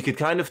 you could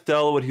kind of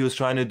tell what he was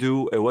trying to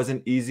do. It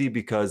wasn't easy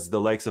because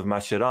the likes of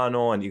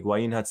Mascherano and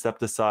Higuain had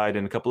stepped aside,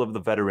 and a couple of the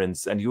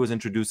veterans. And he was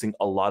introducing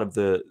a lot of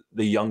the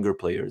younger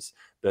players,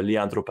 the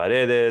Leandro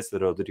Paredes, the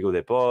Rodrigo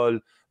de Paul,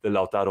 the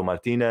Lautaro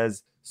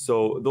Martinez.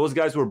 So those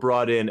guys were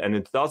brought in. And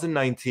in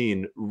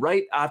 2019,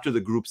 right after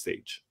the group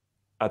stage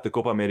at the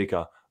Copa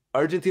America,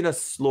 Argentina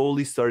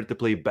slowly started to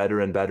play better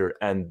and better.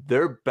 And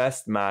their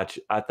best match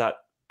at that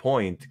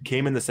point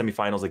came in the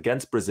semifinals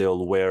against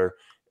Brazil, where,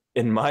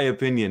 in my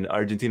opinion,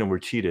 Argentina were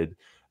cheated.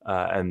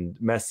 And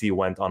Messi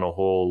went on a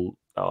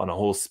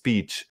whole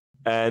speech.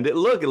 And it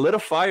lit a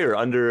fire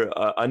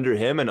under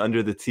him and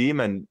under the team.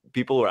 And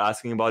people were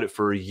asking about it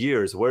for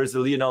years. Where's the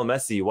Lionel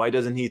Messi? Why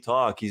doesn't he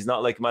talk? He's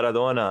not like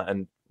Maradona.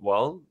 And,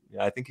 well,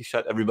 I think he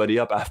shut everybody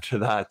up after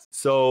that.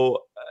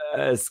 So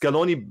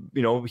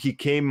Scaloni, he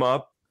came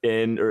up,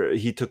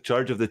 he took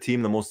charge of the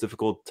team the most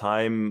difficult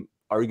time,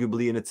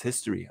 arguably, in its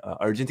history.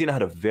 Argentina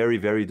had a very,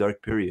 very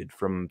dark period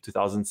from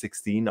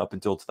 2016 up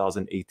until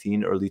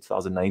 2018, early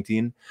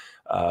 2019.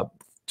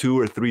 2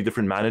 or 3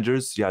 different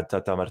managers. You had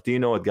Tata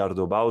Martino,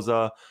 Edgardo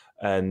Bauza,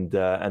 and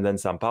then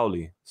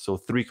Sampaoli. So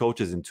 3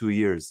 coaches in 2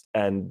 years.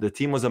 And the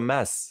team was a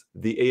mess.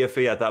 The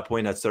AFA at that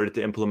point had started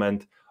to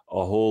implement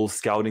a whole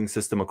scouting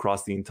system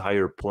across the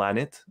entire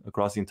planet,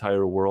 across the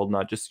entire world,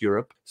 not just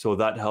Europe. So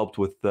that helped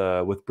with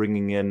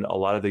bringing in a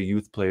lot of the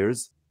youth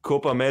players.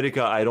 Copa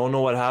America, I don't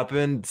know what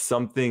happened.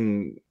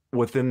 Something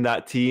within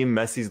that team,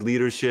 Messi's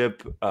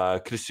leadership,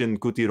 Christian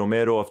Cuti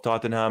Romero of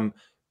Tottenham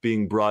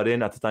being brought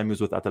in. At the time he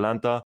was with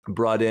Atalanta,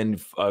 brought in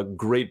a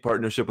great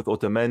partnership with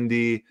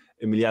Otamendi,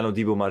 Emiliano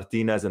Dibu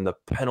Martinez, and the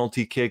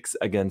penalty kicks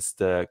against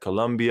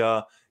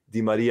Colombia.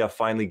 Di Maria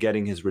finally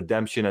getting his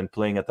redemption and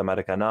playing at the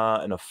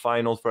Maracanã in a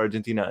final for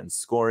Argentina and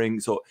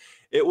scoring. So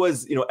it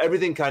was,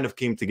 everything kind of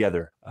came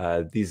together.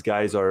 These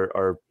guys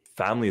are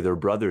family, they're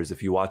brothers.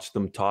 If you watch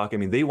them talk, I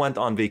mean, they went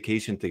on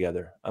vacation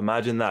together.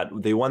 Imagine that.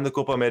 They won the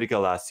Copa America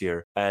last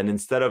year. And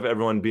instead of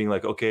everyone being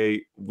like,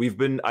 okay, we've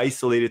been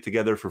isolated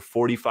together for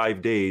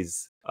 45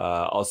 days.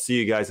 I'll see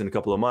you guys in a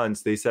couple of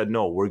months. They said,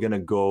 no, we're going to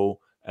go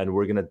and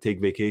we're going to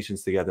take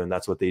vacations together. And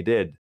that's what they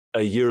did.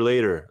 A year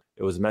later,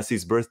 it was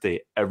Messi's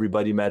birthday.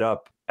 Everybody met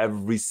up.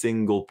 Every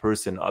single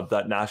person of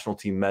that national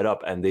team met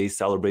up and they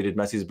celebrated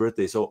Messi's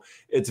birthday. So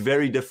it's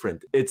very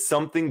different. It's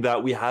something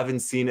that we haven't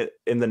seen it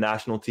in the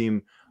national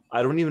team.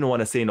 I don't even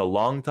want to say in a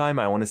long time.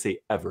 I want to say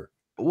ever.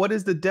 What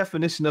is the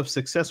definition of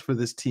success for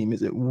this team?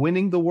 Is it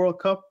winning the World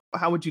Cup?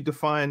 How would you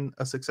define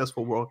a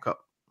successful World Cup?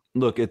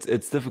 Look,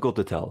 it's difficult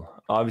to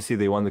tell. Obviously,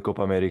 they won the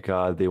Copa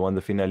America. They won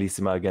the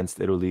Finalissima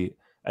against Italy.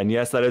 And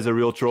yes, that is a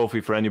real trophy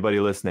for anybody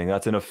listening.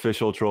 That's an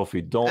official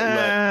trophy. Don't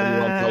let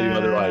anyone tell you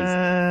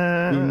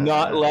otherwise. Do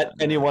not let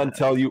anyone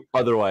tell you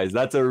otherwise.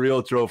 That's a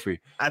real trophy.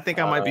 I think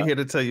I might be here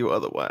to tell you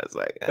otherwise.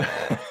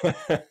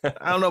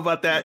 I don't know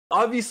about that.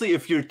 Obviously,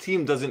 if your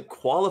team doesn't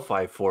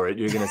qualify for it,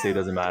 you're going to say it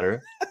doesn't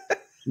matter.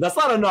 That's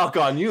not a knock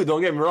on you. Don't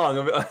get me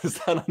wrong.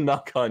 It's not a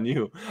knock on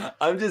you.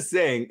 I'm just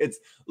saying it's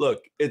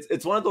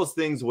one of those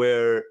things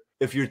where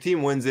if your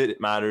team wins it,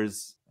 it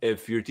matters.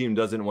 If your team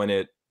doesn't win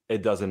it,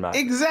 it doesn't matter.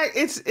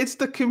 Exactly. It's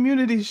the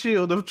Community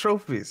Shield of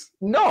trophies.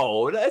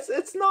 No,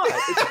 it's not.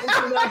 It's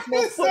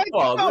international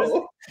football.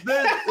 No.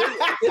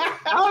 It's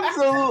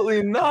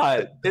absolutely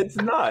not. It's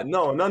not.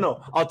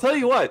 No. I'll tell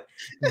you what.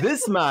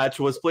 This match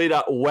was played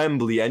at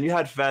Wembley, and you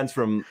had fans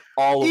from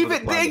all over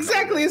the planet.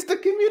 Exactly. It's the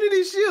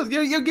Community Shield.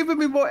 You're giving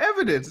me more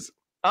evidence.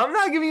 I'm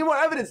not giving you more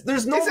evidence.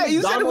 There's no McDonald's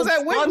you said it was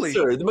at Wembley.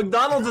 Sponsor. The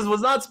McDonald's was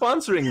not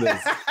sponsoring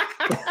this.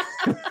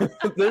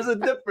 There's a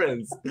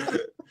difference.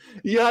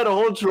 You had a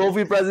whole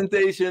trophy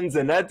presentation.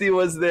 Zanetti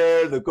was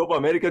there. The Copa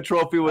America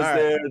trophy was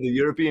there. The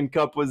European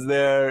Cup was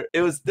there.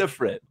 It was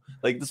different.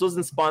 Like, this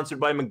wasn't sponsored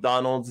by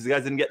McDonald's. These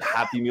guys didn't get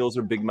Happy Meals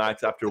or Big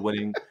Macs after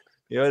winning.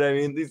 You know what I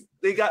mean?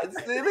 They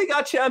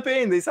got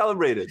champagne. They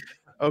celebrated.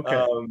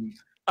 Okay.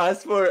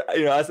 As for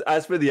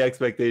the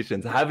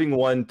expectations, having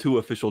won 2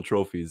 official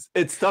trophies,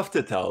 it's tough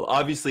to tell.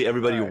 Obviously,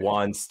 everybody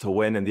wants to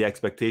win, and the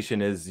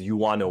expectation is you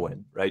want to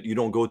win, right? You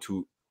don't go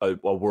to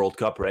a World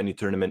Cup or any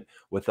tournament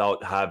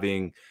without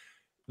having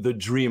the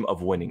dream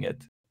of winning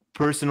it.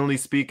 Personally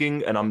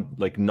speaking, and I'm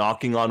like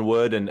knocking on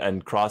wood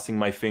and crossing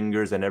my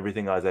fingers and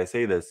everything as I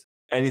say this,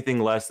 anything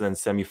less than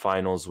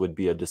semifinals would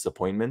be a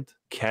disappointment.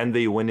 Can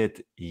they win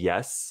it?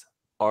 Yes.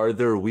 Are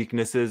there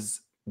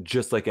weaknesses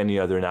just like any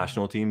other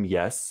national team?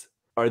 Yes.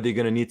 Are they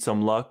going to need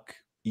some luck?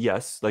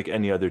 Yes, like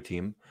any other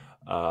team.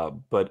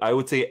 But I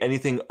would say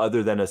anything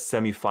other than a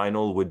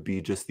semifinal would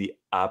be just the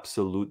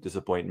absolute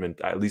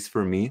disappointment, at least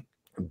for me.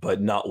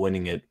 But not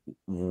winning it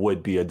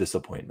would be a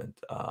disappointment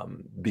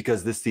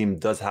because this team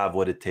does have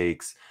what it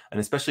takes.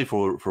 And especially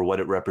for what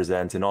it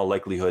represents, in all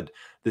likelihood,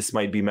 this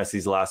might be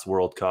Messi's last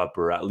World Cup,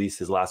 or at least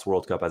his last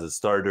World Cup as a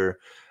starter.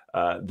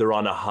 They're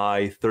on a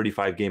high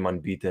 35-game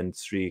unbeaten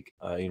streak.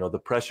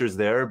 The pressure's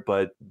there,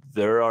 but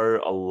there are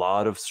a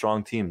lot of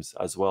strong teams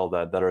as well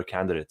that are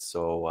candidates.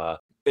 So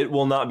it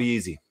will not be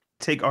easy.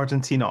 Take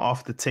Argentina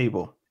off the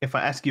table. If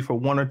I ask you for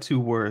 1 or 2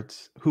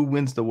 words, who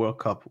wins the World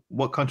Cup?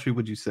 What country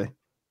would you say?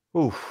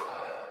 Oof.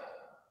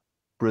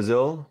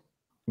 Brazil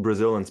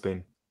and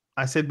Spain.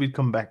 I said we'd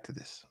come back to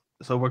this.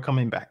 So we're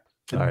coming back.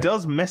 Right.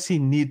 Does Messi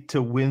need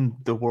to win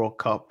the World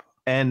Cup?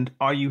 And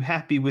are you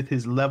happy with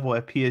his level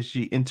at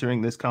PSG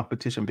entering this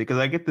competition? Because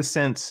I get the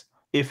sense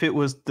if it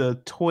was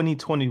the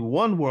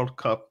 2021 World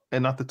Cup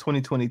and not the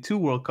 2022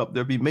 World Cup,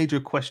 there'd be major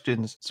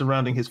questions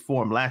surrounding his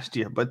form last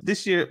year. But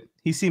this year,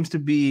 he seems to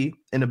be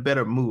in a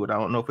better mood. I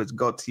don't know if it's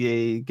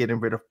Gautier, getting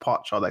rid of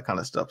Poch, all that kind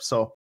of stuff.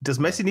 So does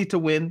Messi need to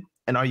win?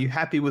 And are you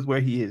happy with where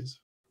he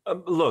is?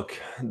 Look,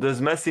 does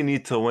Messi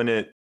need to win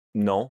it?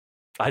 No.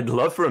 I'd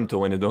love for him to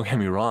win it, don't get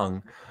me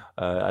wrong.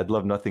 I'd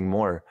love nothing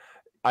more.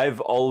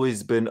 I've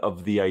always been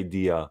of the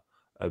idea,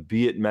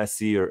 be it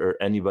Messi or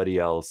anybody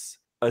else,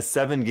 a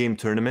 7-game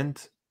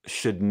tournament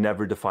should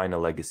never define a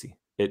legacy.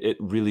 It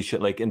really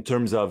should. Like, in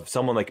terms of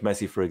someone like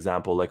Messi, for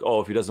example, like,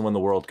 if he doesn't win the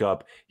World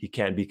Cup, he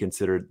can't be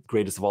considered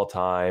greatest of all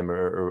time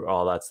or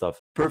all that stuff.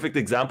 Perfect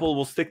example,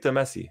 we'll stick to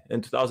Messi. In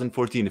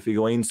 2014, if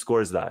Higuain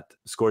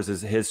scores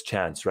his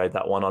chance, right?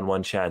 That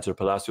one-on-one chance, or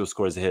Palacio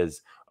scores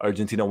his,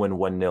 Argentina win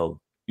 1-0.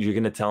 You're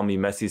going to tell me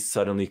Messi's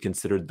suddenly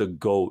considered the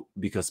GOAT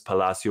because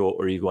Palacio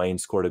or Higuain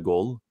scored a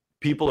goal?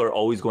 People are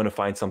always going to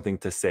find something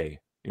to say.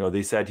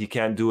 They said he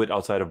can't do it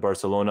outside of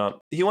Barcelona.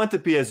 He went to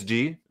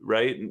PSG,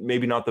 right?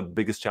 Maybe not the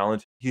biggest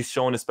challenge. He's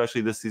shown,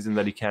 especially this season,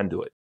 that he can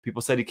do it.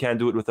 People said he can't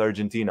do it with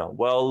Argentina.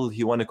 Well,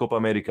 he won a Copa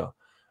America.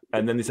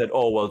 And then they said,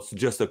 it's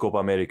just a Copa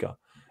America.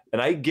 And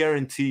I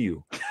guarantee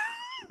you,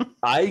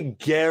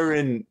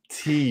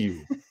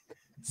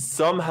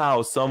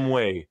 somehow, some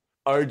way,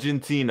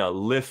 Argentina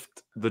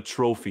lift the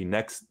trophy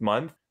next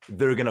month,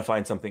 they're going to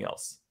find something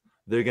else.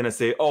 They're going to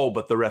say,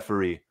 but the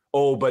referee.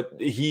 But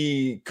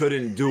he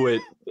couldn't do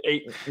it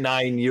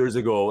 8-9 years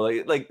ago.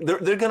 Like they're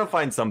going to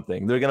find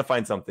something. They're going to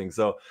find something.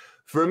 So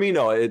For me,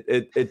 no,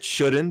 it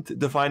shouldn't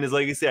define his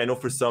legacy. I know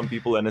for some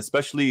people, and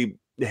especially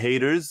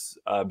haters,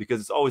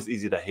 because it's always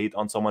easy to hate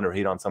on someone or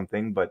hate on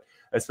something, but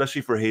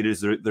especially for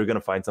haters, they're going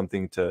to find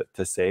something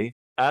to say.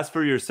 As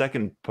for your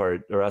second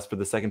part, or as for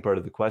the second part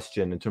of the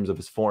question, in terms of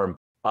his form,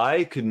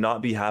 I could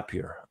not be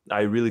happier.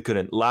 I really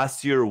couldn't.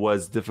 Last year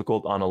was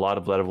difficult on a lot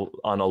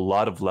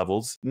of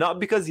levels. Not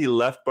because he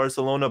left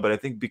Barcelona, but I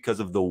think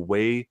because of the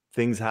way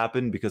things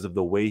happened, because of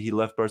the way he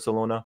left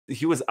Barcelona.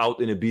 He was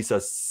out in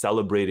Ibiza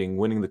celebrating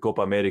winning the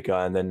Copa America,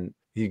 and then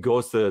he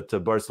goes to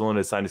Barcelona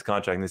to sign his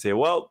contract, and they say,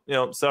 well,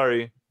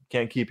 sorry,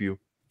 can't keep you.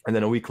 And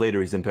then a week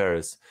later, he's in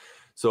Paris.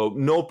 So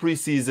no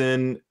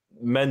preseason.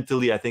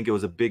 Mentally, I think it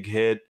was a big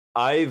hit.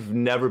 I've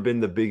never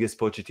been the biggest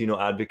Pochettino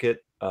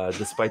advocate,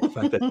 despite the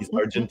fact that he's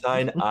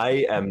Argentine.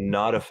 I am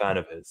not a fan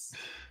of his.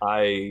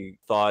 I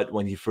thought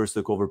when he first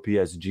took over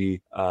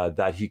PSG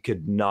that he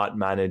could not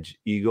manage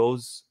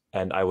egos,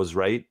 and I was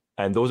right.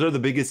 And those are the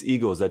biggest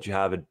egos that you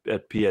have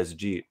at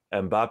PSG.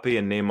 Mbappe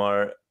and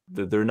Neymar,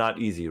 they're not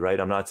easy, right?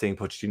 I'm not saying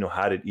Pochettino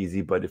had it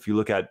easy, but if you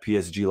look at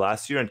PSG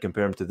last year and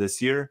compare him to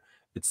this year,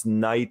 it's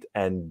night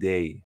and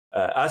day.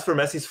 As for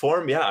Messi's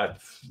form, yeah, I'm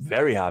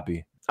very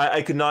happy.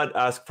 I could not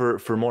ask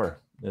for more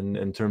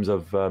in terms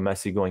of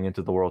Messi going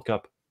into the World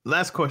Cup.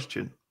 Last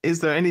question. Is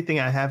there anything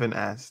I haven't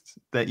asked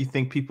that you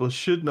think people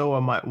should know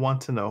or might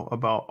want to know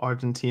about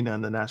Argentina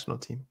and the national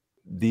team?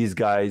 These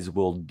guys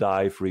will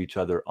die for each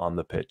other on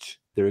the pitch.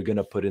 They're going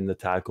to put in the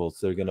tackles.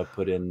 They're going to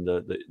put in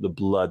the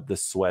blood, the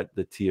sweat,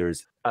 the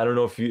tears. I don't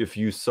know if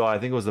you saw, I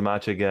think it was the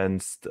match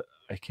against,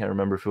 I can't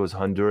remember if it was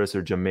Honduras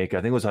or Jamaica.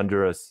 I think it was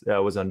Honduras. Yeah,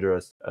 it was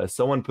Honduras.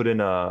 Someone put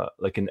in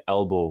an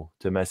elbow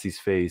to Messi's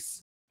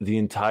face. The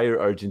entire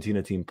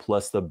Argentina team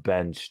plus the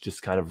bench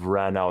just kind of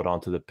ran out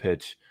onto the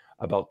pitch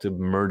about to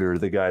murder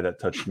the guy that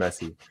touched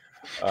Messi.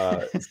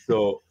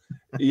 So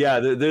yeah,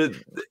 they're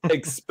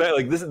expect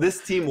like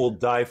this team will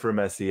die for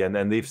Messi, and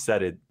then they've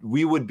said it.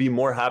 We would be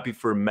more happy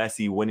for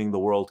Messi winning the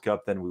World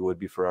Cup than we would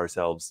be for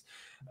ourselves.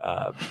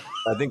 I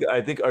think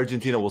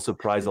Argentina will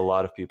surprise a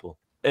lot of people.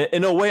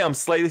 In a way, I'm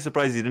slightly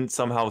surprised he didn't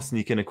somehow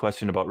sneak in a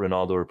question about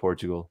Ronaldo or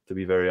Portugal, to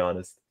be very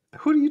honest.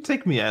 Who do you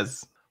take me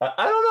as?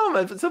 I don't know,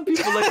 man. Some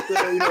people like to,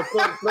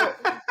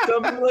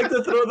 some people like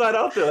to throw that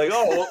out there. Like,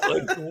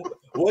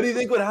 what do you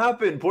think would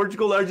happen?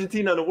 Portugal,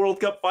 Argentina in a World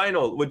Cup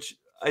final, which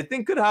I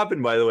think could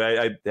happen. By the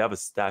way, they have a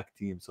stacked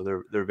team,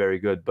 so they're very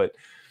good. But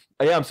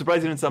yeah, I'm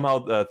surprised you didn't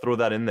somehow throw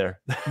that in there.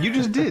 You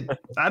just did.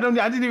 I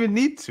didn't even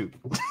need to.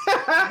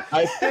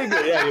 I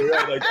figured. Yeah, you're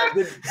right. Like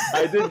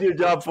I did your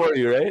job for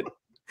you, right?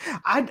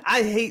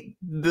 I hate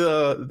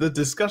the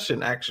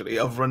discussion actually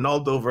of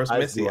Ronaldo versus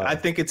Messi. I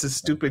think it's a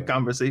stupid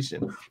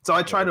conversation, so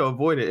I try to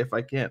avoid it if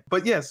I can.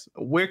 But yes,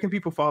 where can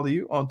people follow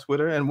you on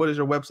Twitter, and what is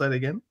your website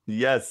again?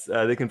 Yes,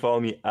 they can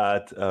follow me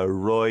at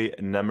Roy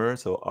Nemmer,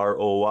 so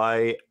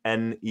ROYNEMER,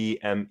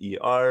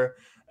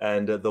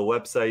 and the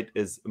website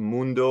is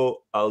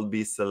Mundo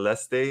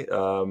Albiceleste.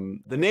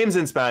 The name's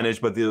in Spanish,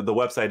 but the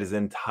website is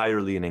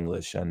entirely in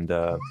English, and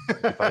you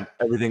find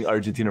everything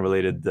Argentina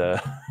related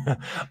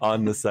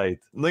on the site.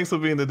 Links will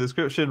be in the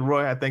description.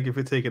 Roy, I thank you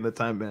for taking the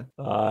time, man.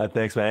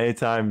 Thanks, man.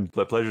 Anytime.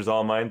 The pleasure's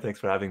all mine. Thanks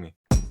for having me.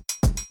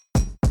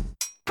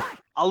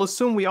 I'll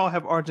assume we all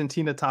have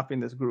Argentina topping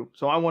this group,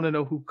 so I want to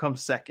know who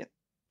comes second.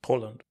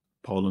 Poland.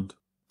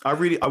 I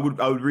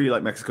would really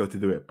like Mexico to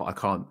do it, but I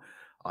can't.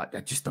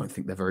 I just don't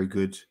think they're very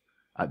good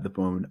at the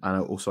moment.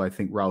 And I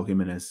think Raul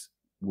Jimenez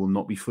will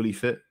not be fully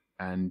fit,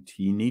 and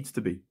he needs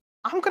to be.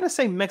 I'm going to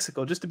say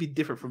Mexico just to be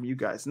different from you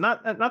guys.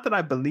 Not that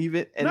I believe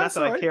it, and not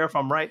that I care if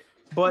I'm right,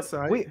 but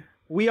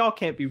we all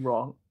can't be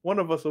wrong. One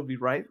of us will be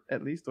right,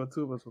 at least, or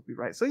two of us will be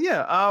right. So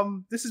yeah,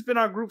 this has been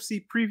our Group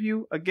C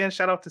preview. Again,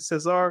 shout out to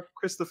Cesar,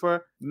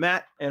 Christopher,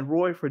 Matt, and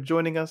Roy for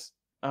joining us.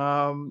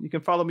 You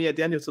can follow me at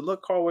Daniel to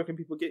Look. Carl, where can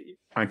people get you?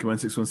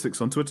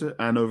 Anchorman616 on Twitter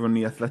and over on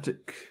The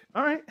Athletic.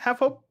 All right, Have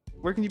Hope,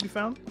 where can you be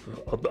found?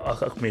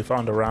 I can be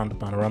found around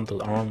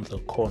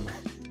the corner.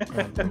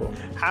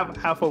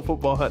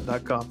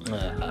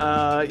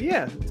 HaveHopeFootballHut.com.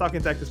 Yeah,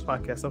 Talking Tactics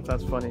podcast,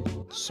 sometimes funny,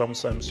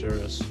 sometimes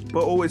serious,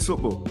 but always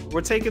football. We're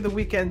taking the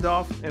weekend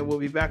off, and we'll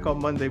be back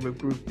on Monday with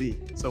Group D.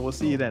 So we'll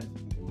see you then.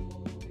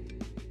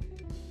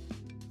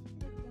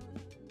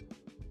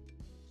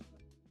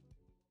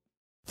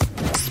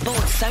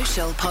 Sports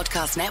Social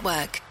Podcast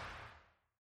Network.